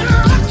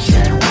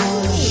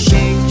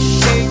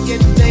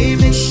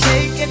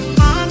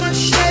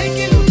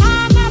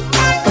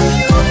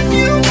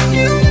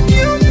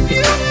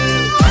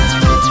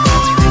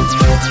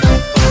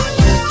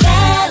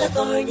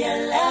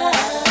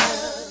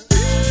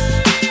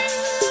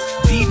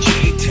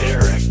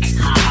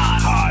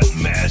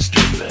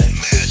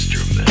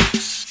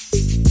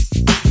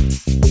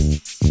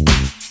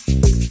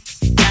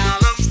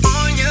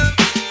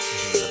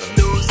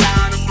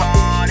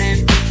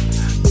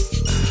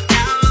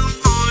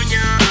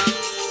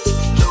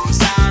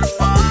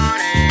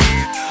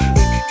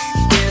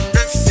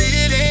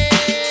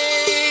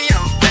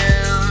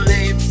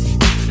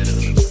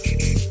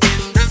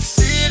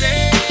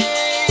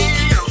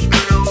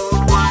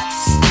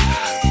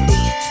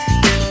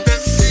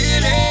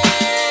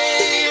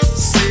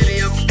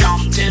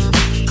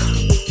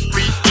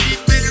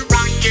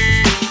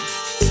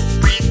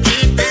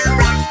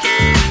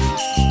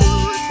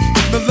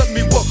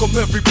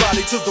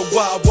 everybody to the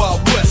Wild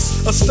Wild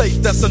West. A state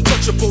that's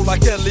untouchable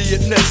like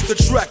Elliot Ness. The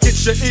track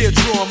hits your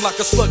eardrum like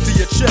a slug to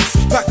your chest.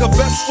 Pack a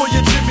vest for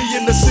your Jimmy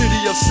in the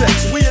city of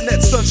sex. We in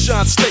that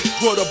sunshine state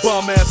where the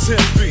bomb ass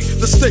hemp be.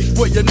 The state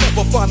where you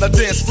never find a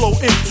dance floor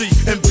empty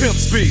and pimp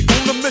speed.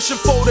 On a mission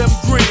for them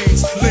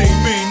greens. Lean,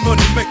 mean,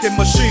 money making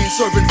machines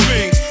serving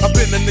fiends. I've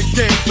been in the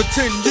game for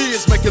 10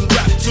 years making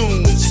rap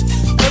tunes.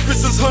 Ever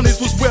since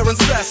Honeys was wearing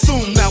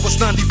Sassoon. Now it's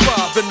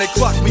 95 and they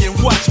clock me and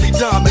watch me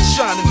diamond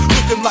shining,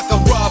 looking like a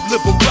Rob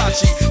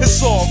Liberace.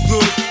 It's all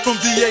good from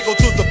Diego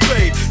to the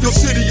Bay. Your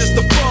city is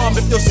the bomb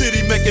if your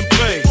city making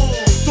pay.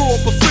 Throw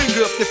up a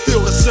finger if they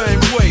feel the same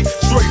way.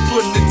 Straight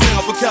putting it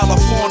down for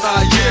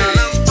California, yeah.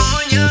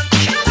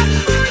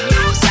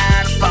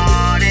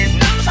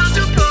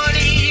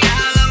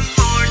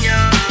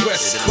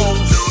 West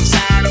Coast.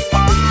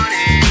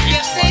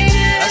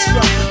 That's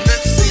right.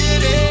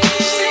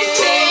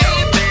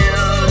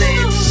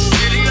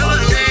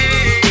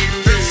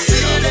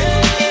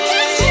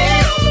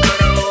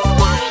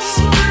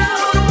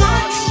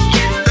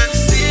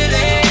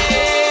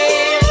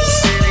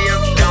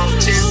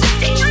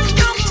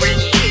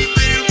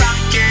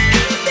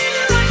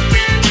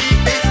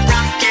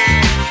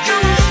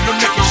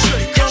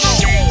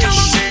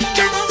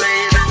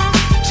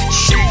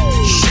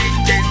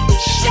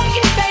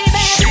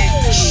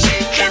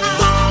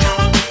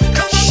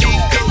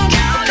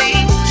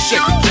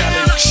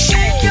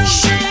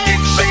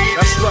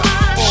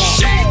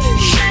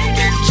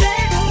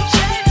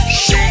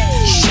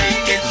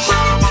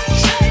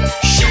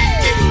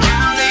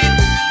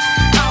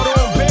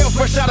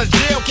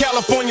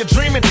 California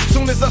dreaming.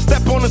 Soon as I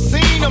step on the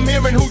scene, I'm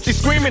hearing hoochie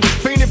screaming,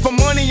 fiending for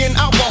money and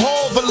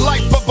alcohol. The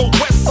life of a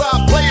West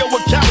Side player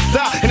with callous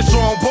die and a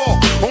strong ball.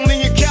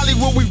 Only in Cali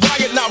will we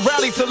riot, not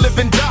rally to live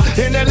and die.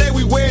 In LA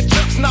we wear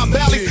chucks, not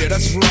valleys. Yeah,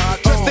 that's right.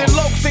 Dressed in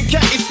lokes and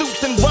khaki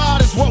suits and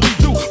ride is what we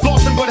do.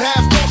 Flossing but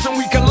half caution,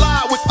 we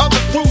collide with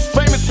other crews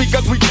famous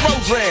because we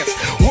Trojans.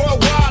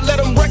 Worldwide, let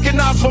them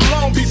recognize from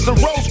Long Beach to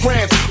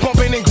Rosecrans.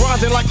 Bumping and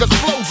grinding like a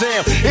slow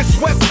jam. It's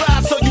West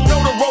Side, so you know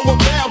the road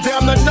will bow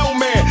down to no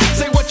man.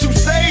 Say what you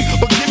say,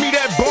 but give me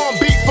that bomb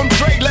beat from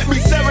Dre. Let me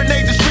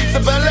serenade the streets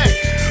of LA.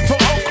 From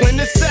Oakland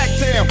to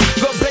Sacktown,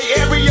 the Bay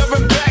Area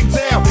and back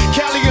down.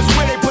 Cali is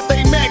where they put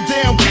they Mac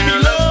down. Give me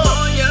love.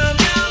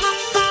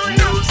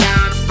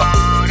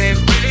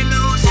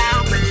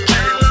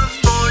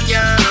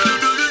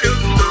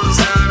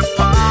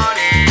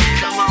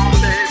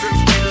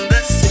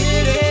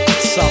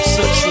 South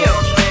Central.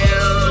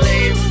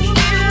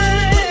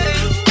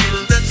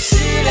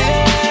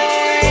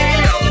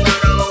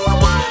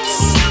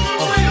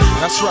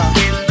 That's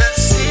right.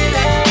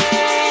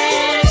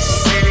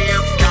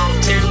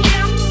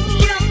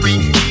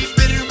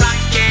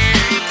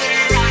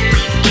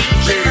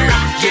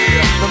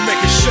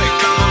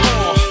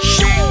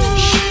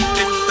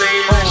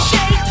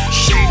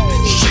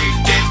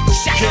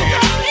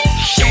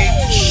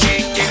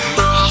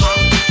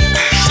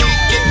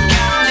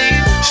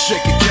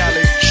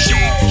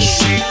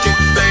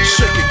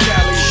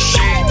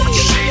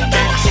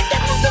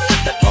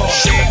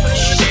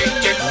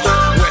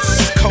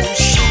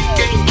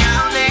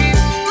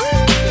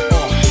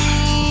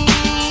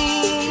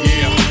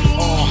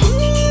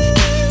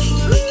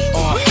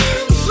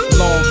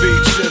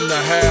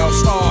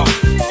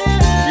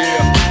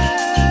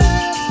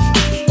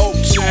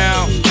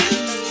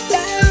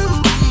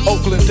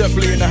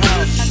 Definitely in the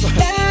house.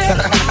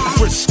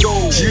 Frisco,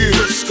 yeah.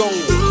 Frisco.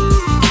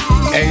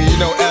 Hey, you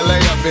know LA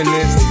up in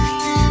this.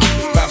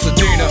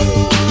 Pasadena,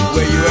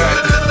 where you at?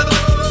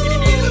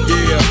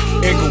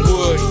 Yeah,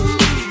 Inglewood.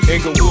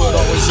 Inglewood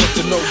always up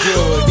to no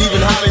good.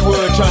 Even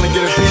Hollywood trying to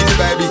get a piece,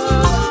 baby.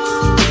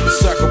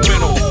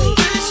 Sacramento,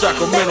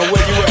 Sacramento,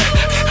 where you at?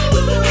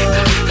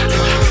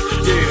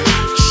 Yeah.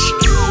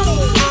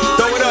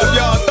 Throw it up,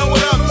 y'all. Throw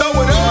it up, throw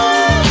it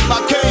up.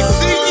 I can't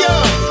see ya.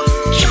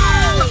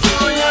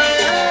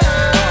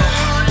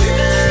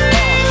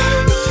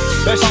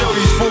 Let's show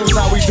these fools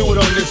how we do it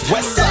on this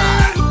west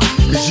side.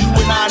 Cause you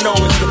and I know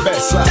it's the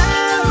best side.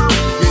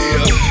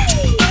 Yeah.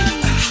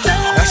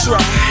 That's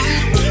right.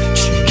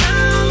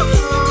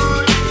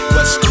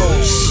 West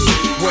Coast.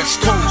 West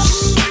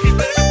Coast.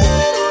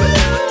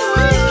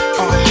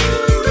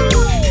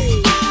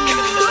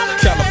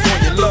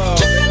 California love.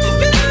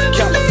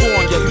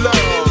 California love.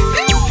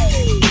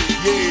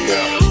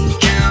 Yeah.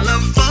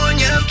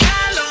 California,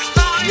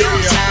 California.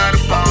 Knows how to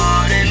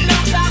party.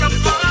 Knows how to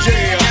party.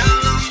 Yeah.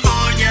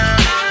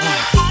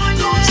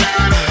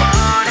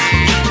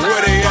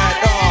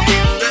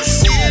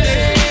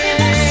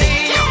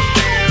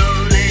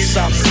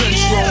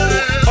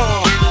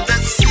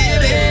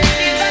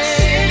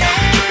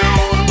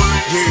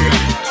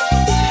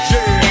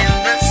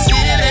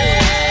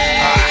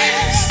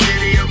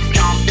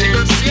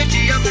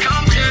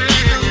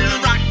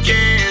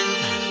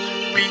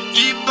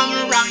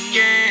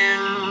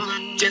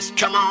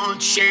 Come on,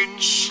 shake,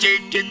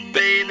 shake it,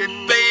 baby,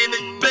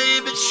 baby,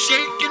 baby,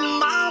 shake it,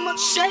 mama,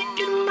 shake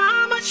it,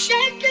 mama,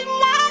 shake it,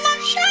 mama,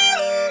 shake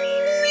it.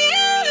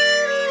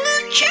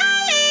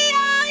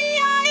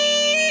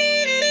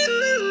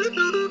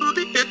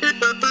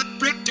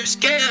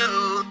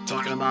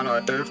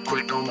 an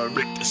earthquake on a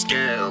Richter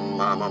scale.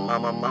 Mama,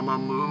 mama, mama,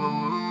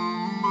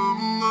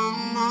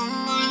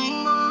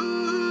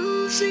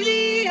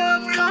 City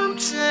of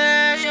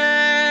Compton,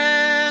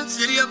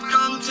 city of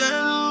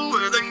Compton,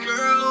 where the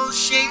girls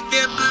shake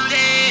their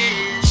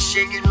booty.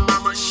 Shake it,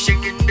 mama,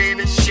 shake it,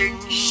 baby, shake,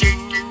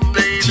 shake it,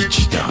 baby.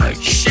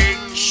 Shake,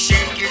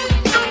 shake it.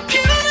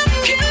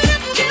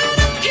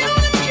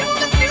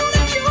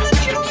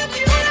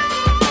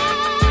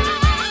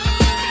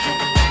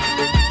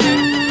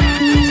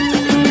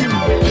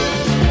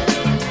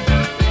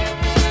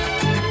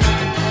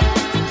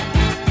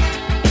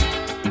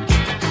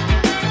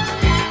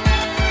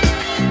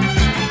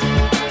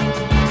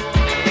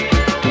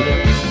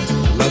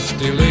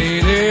 Lusty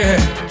lady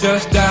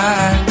just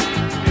died.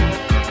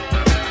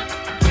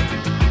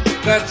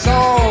 That's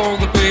all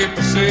the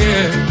paper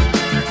said.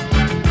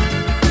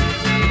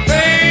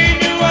 They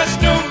knew us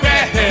no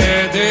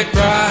bad, they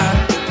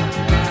cried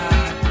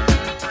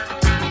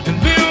and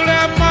built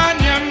a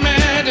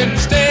monument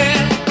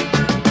instead.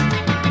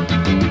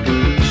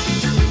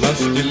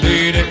 Lusty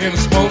lady in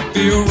a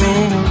smoke-filled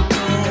room,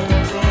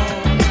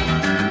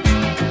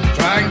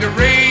 trying to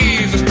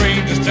raise a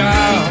stranger's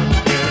child.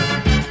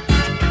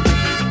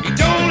 He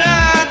told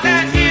her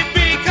that he'd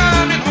be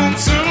coming home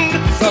soon,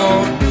 so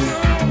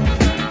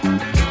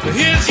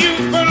his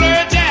youthful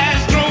jazz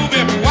drove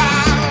him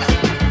wild.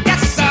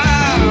 Yes, sir,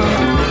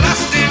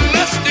 lusty,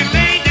 lusty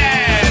lady,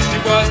 she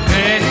was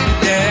dead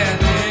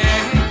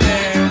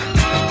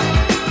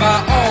by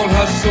all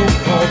her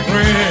so-called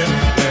friends.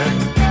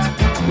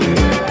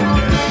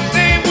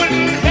 They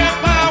wouldn't help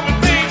her when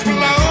things were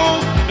low.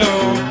 No,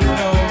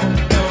 no,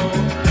 no.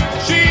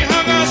 She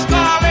hung a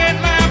scarlet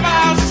lamp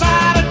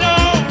outside the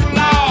door.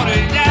 Lordy,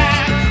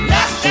 yeah,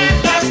 lusty,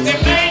 lusty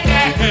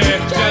lady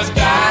just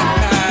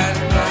died.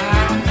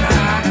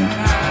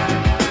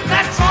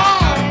 That's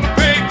all the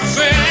paper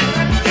said.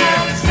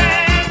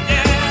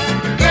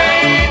 They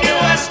knew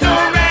us no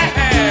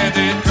red,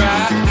 they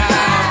cried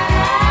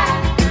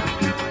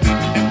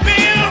and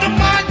built a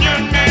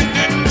monument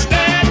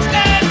instead.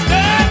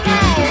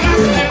 Oh,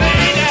 lusty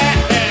lady.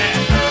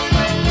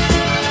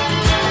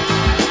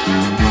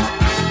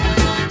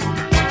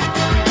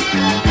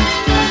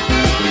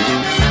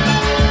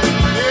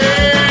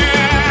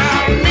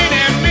 Yeah,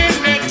 many,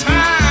 many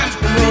times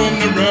from room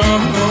to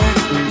room.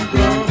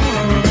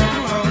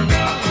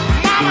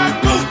 Mama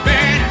moved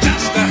me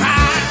just to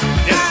hide.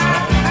 Yes,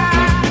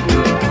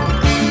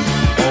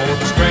 all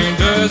the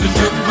strangers who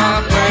took my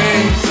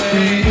place,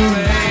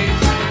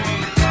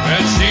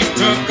 and she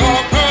took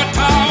off her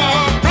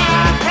towel,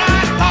 pride,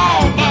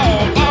 oh,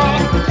 oh, oh,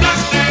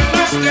 lusty,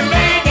 lusty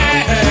lady.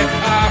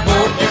 I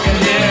hope you can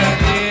hear.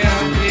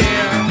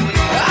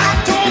 I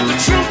told the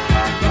truth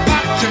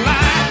about your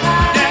life,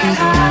 yeah.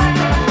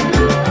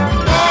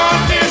 Oh,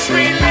 dear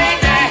sweet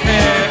lady,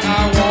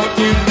 I want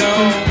you to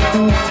know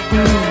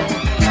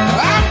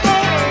I'm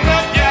gonna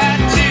love you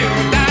till you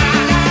die.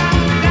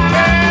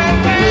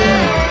 Well,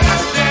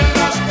 lusty,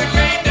 lusty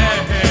lady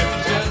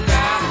just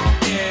died,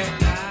 yeah.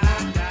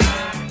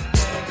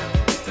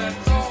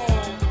 That's all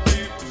the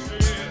people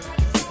said.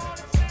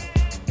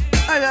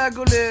 انا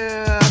اقول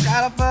لك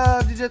عارف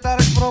دي جي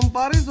طارق فروم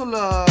باريس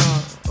ولا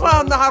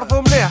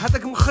نعرفو مليح.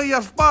 هذاك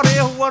مخير في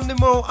باري هو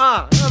النيمو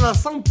 1. انا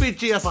سون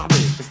بيتشي يا صاحبي.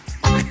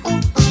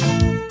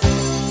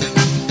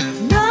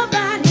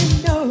 Nobody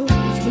knows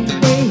the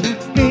way I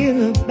feel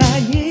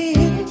about you.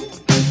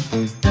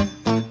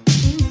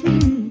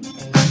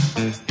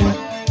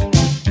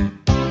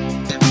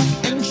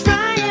 And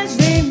try as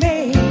they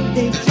may,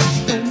 they just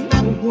don't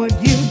know what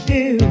you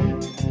do.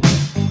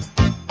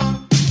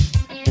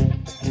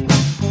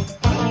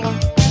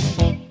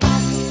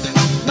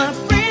 My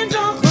friends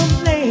all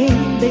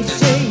complain, they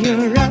say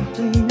you're up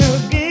to no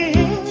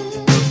good.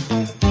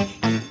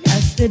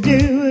 Yes, they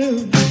do.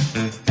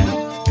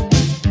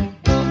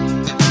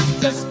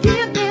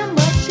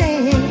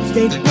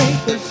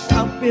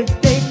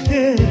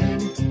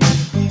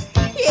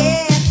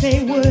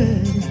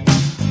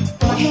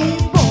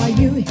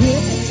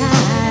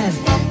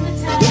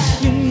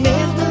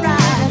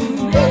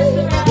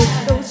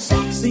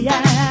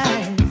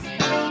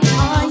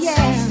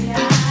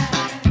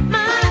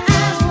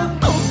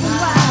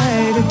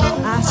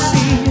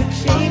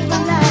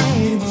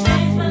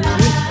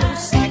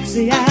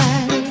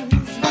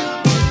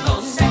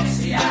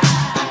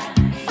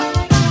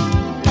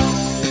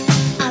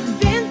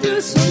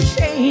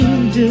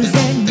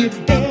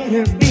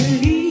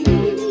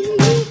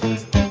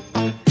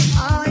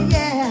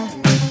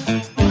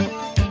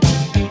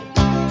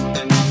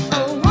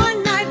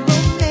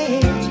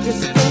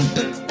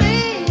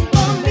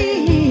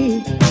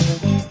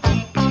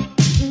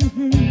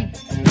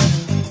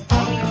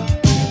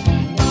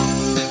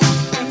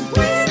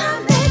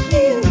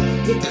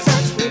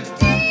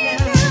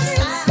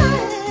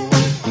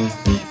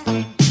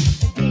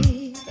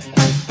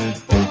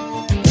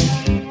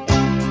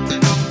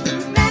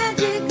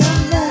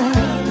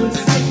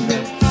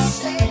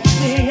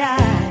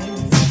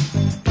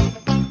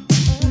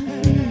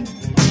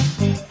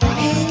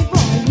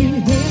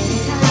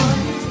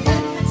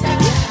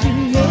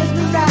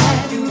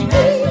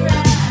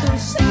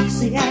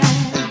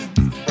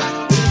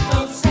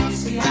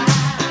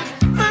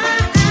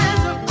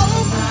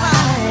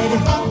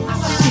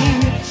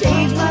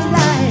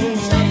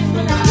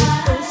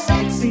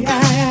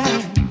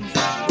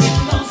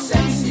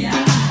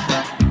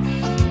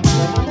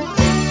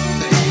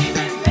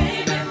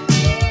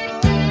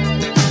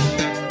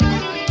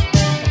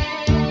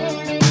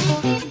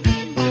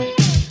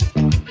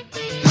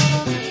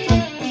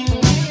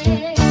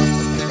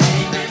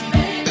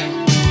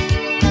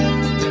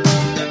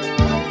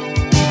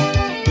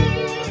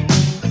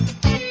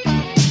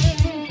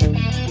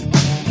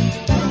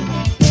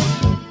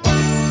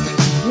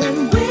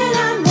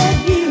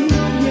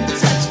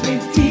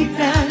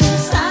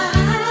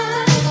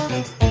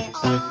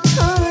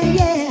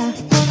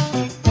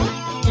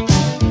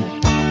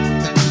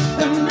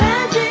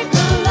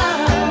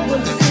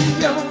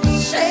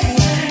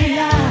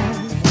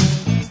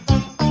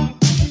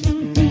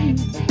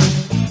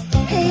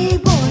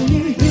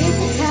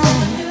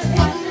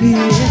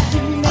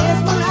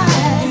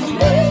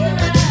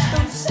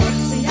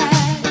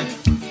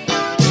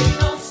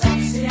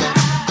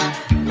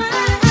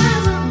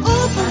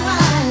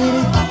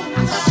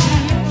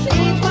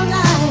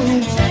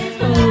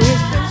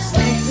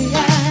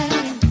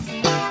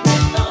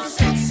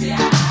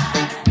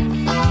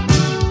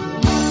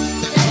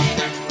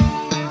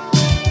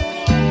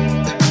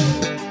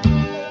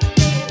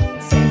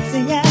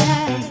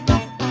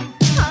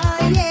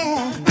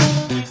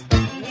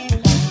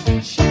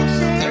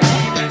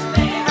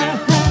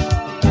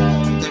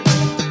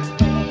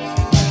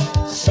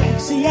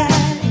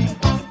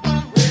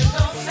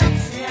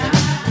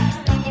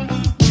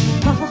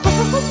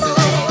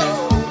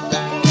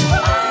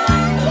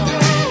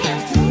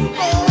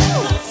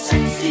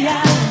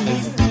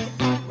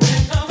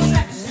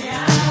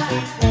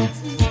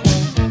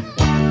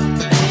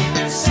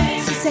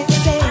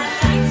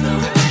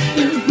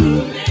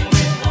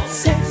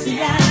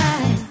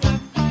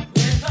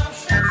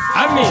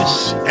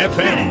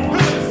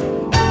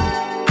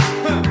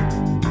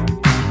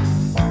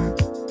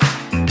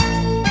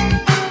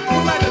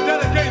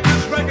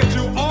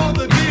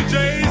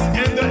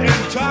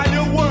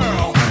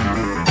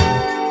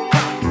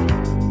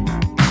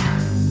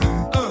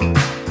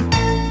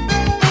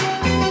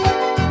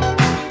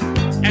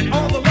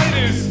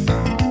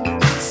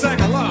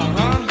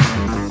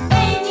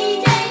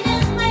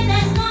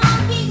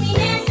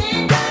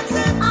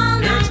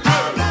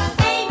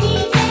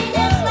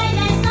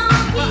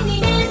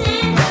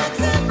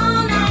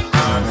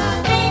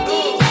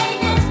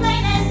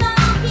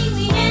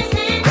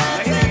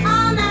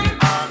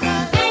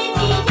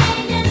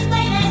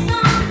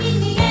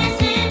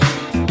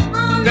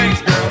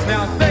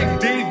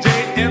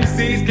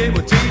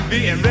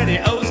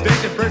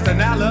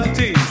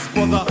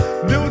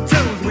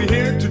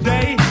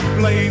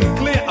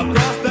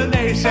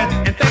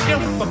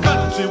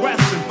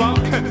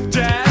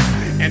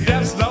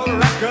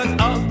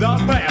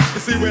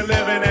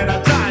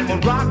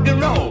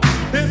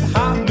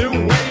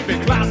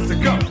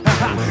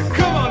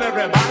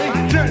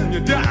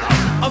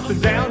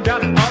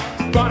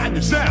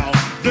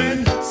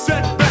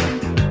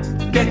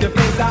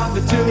 down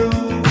the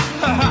tube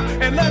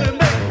and let it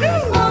make you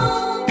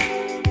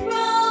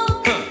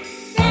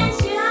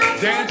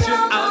dance you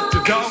out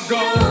your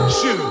doggone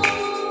shoe.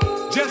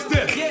 Just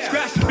this,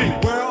 scratch the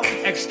beat, world.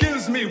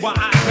 Excuse me while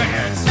I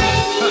dance.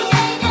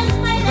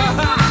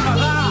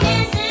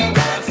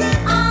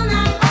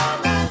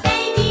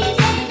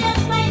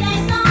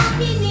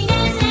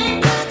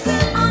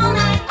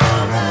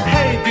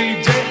 Hey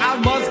DJ, I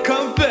must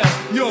confess,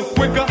 you're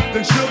quicker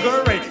than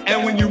Sugar Ray.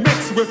 And when you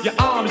mix with your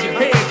arms, your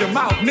head, your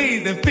mouth,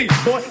 knees, and feet,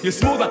 boy, you're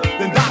smoother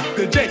than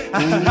Dr. J.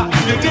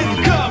 You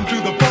didn't come to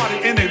the party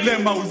in a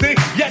limousine,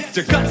 yet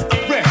your guts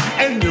are fresh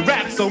and your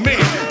rap so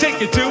mean.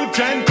 Take you to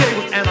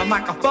turntables and a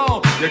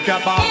microphone. You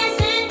kept on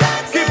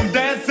keep 'em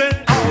dancing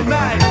all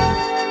night.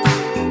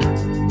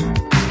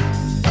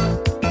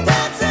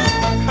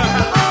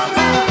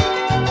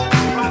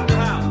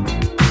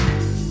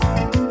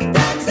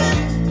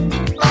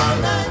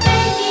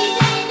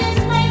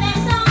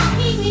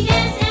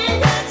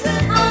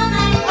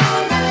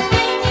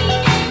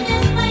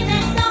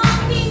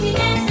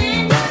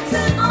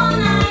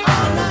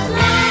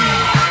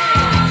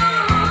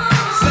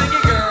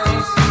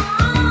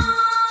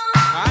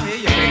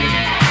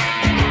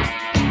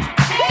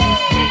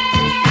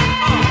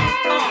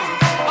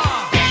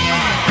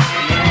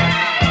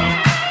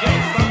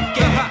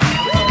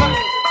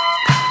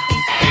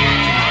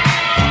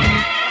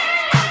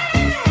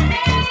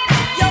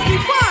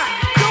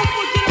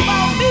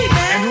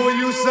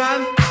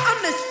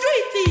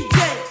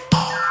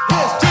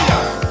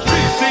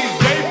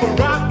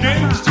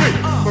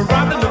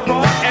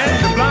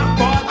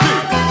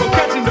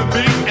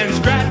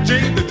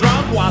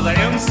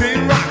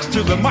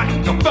 The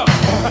microphone,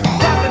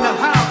 rocking the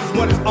house is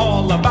what it's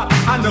all about.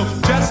 I know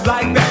just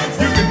like that,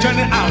 you can turn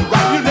it out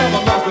right. You never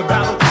lost a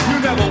battle, you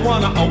never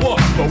won an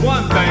award. But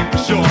one thing for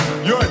sure,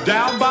 you're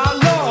down by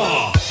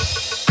law.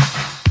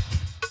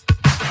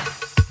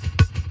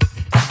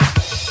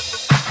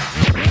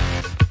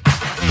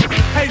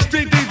 Hey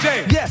street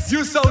DJ, yes,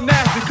 you so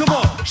nasty. Come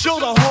on, show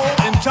the whole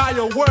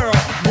entire world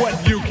what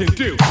you can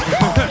do.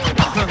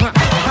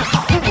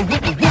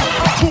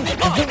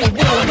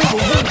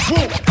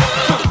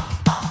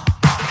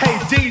 Hey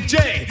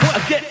DJ,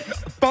 get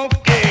funky.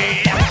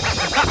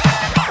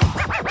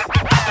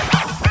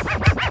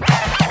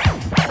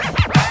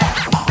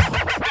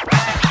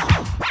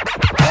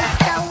 It's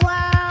the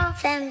World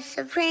Famous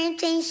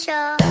Printing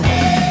Show.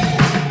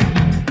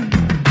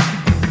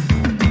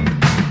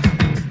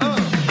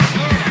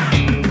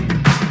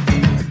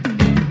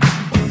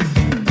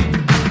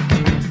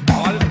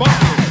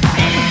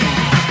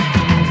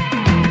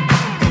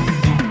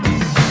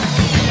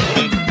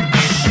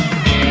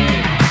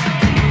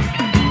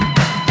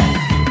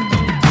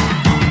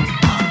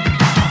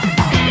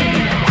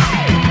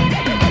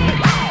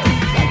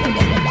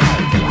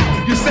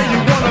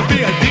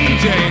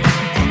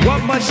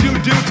 What must you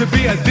do to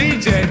be a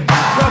DJ?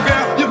 Well,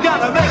 girl, you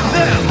gotta make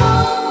them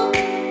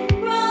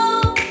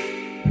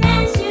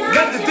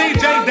let the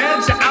DJ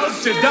dance you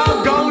out your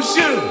doggone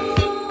shoe.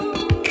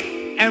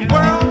 And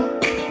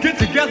world, get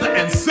together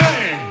and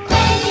sing.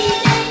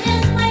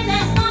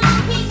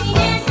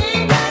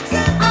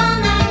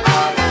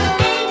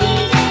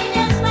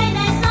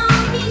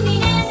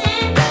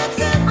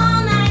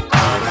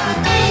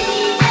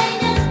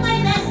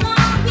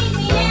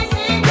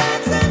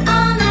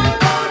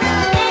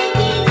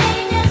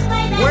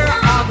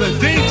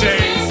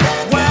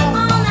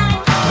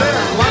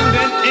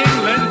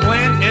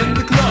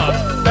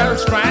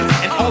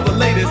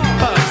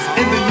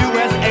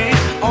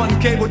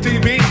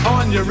 TV,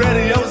 on your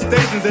radio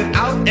stations and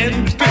out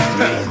in the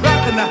streets.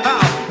 Rocking the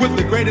house with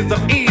the greatest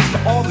of ease for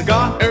all the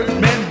God, earth,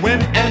 men,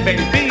 women, and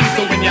babies.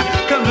 So when you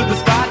come to the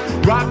spot,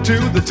 rock to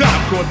the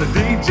top, cause the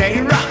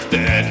DJ rocks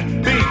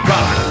that beat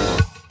rock.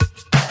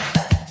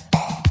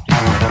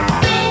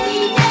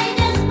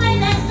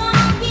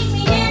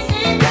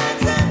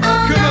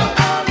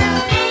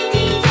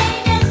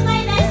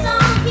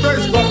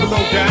 First Buffalo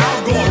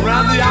gal, go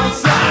around the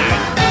outside.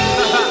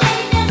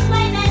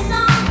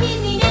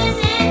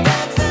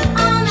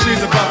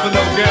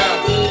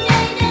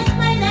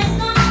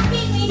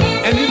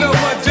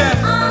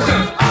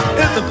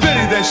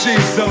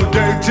 She's so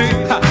dirty,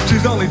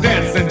 she's only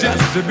dancing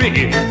just to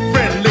be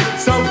friendly,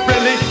 so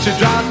friendly. She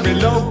drives me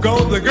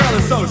loco, the girl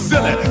is so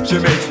silly. She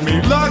makes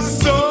me look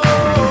so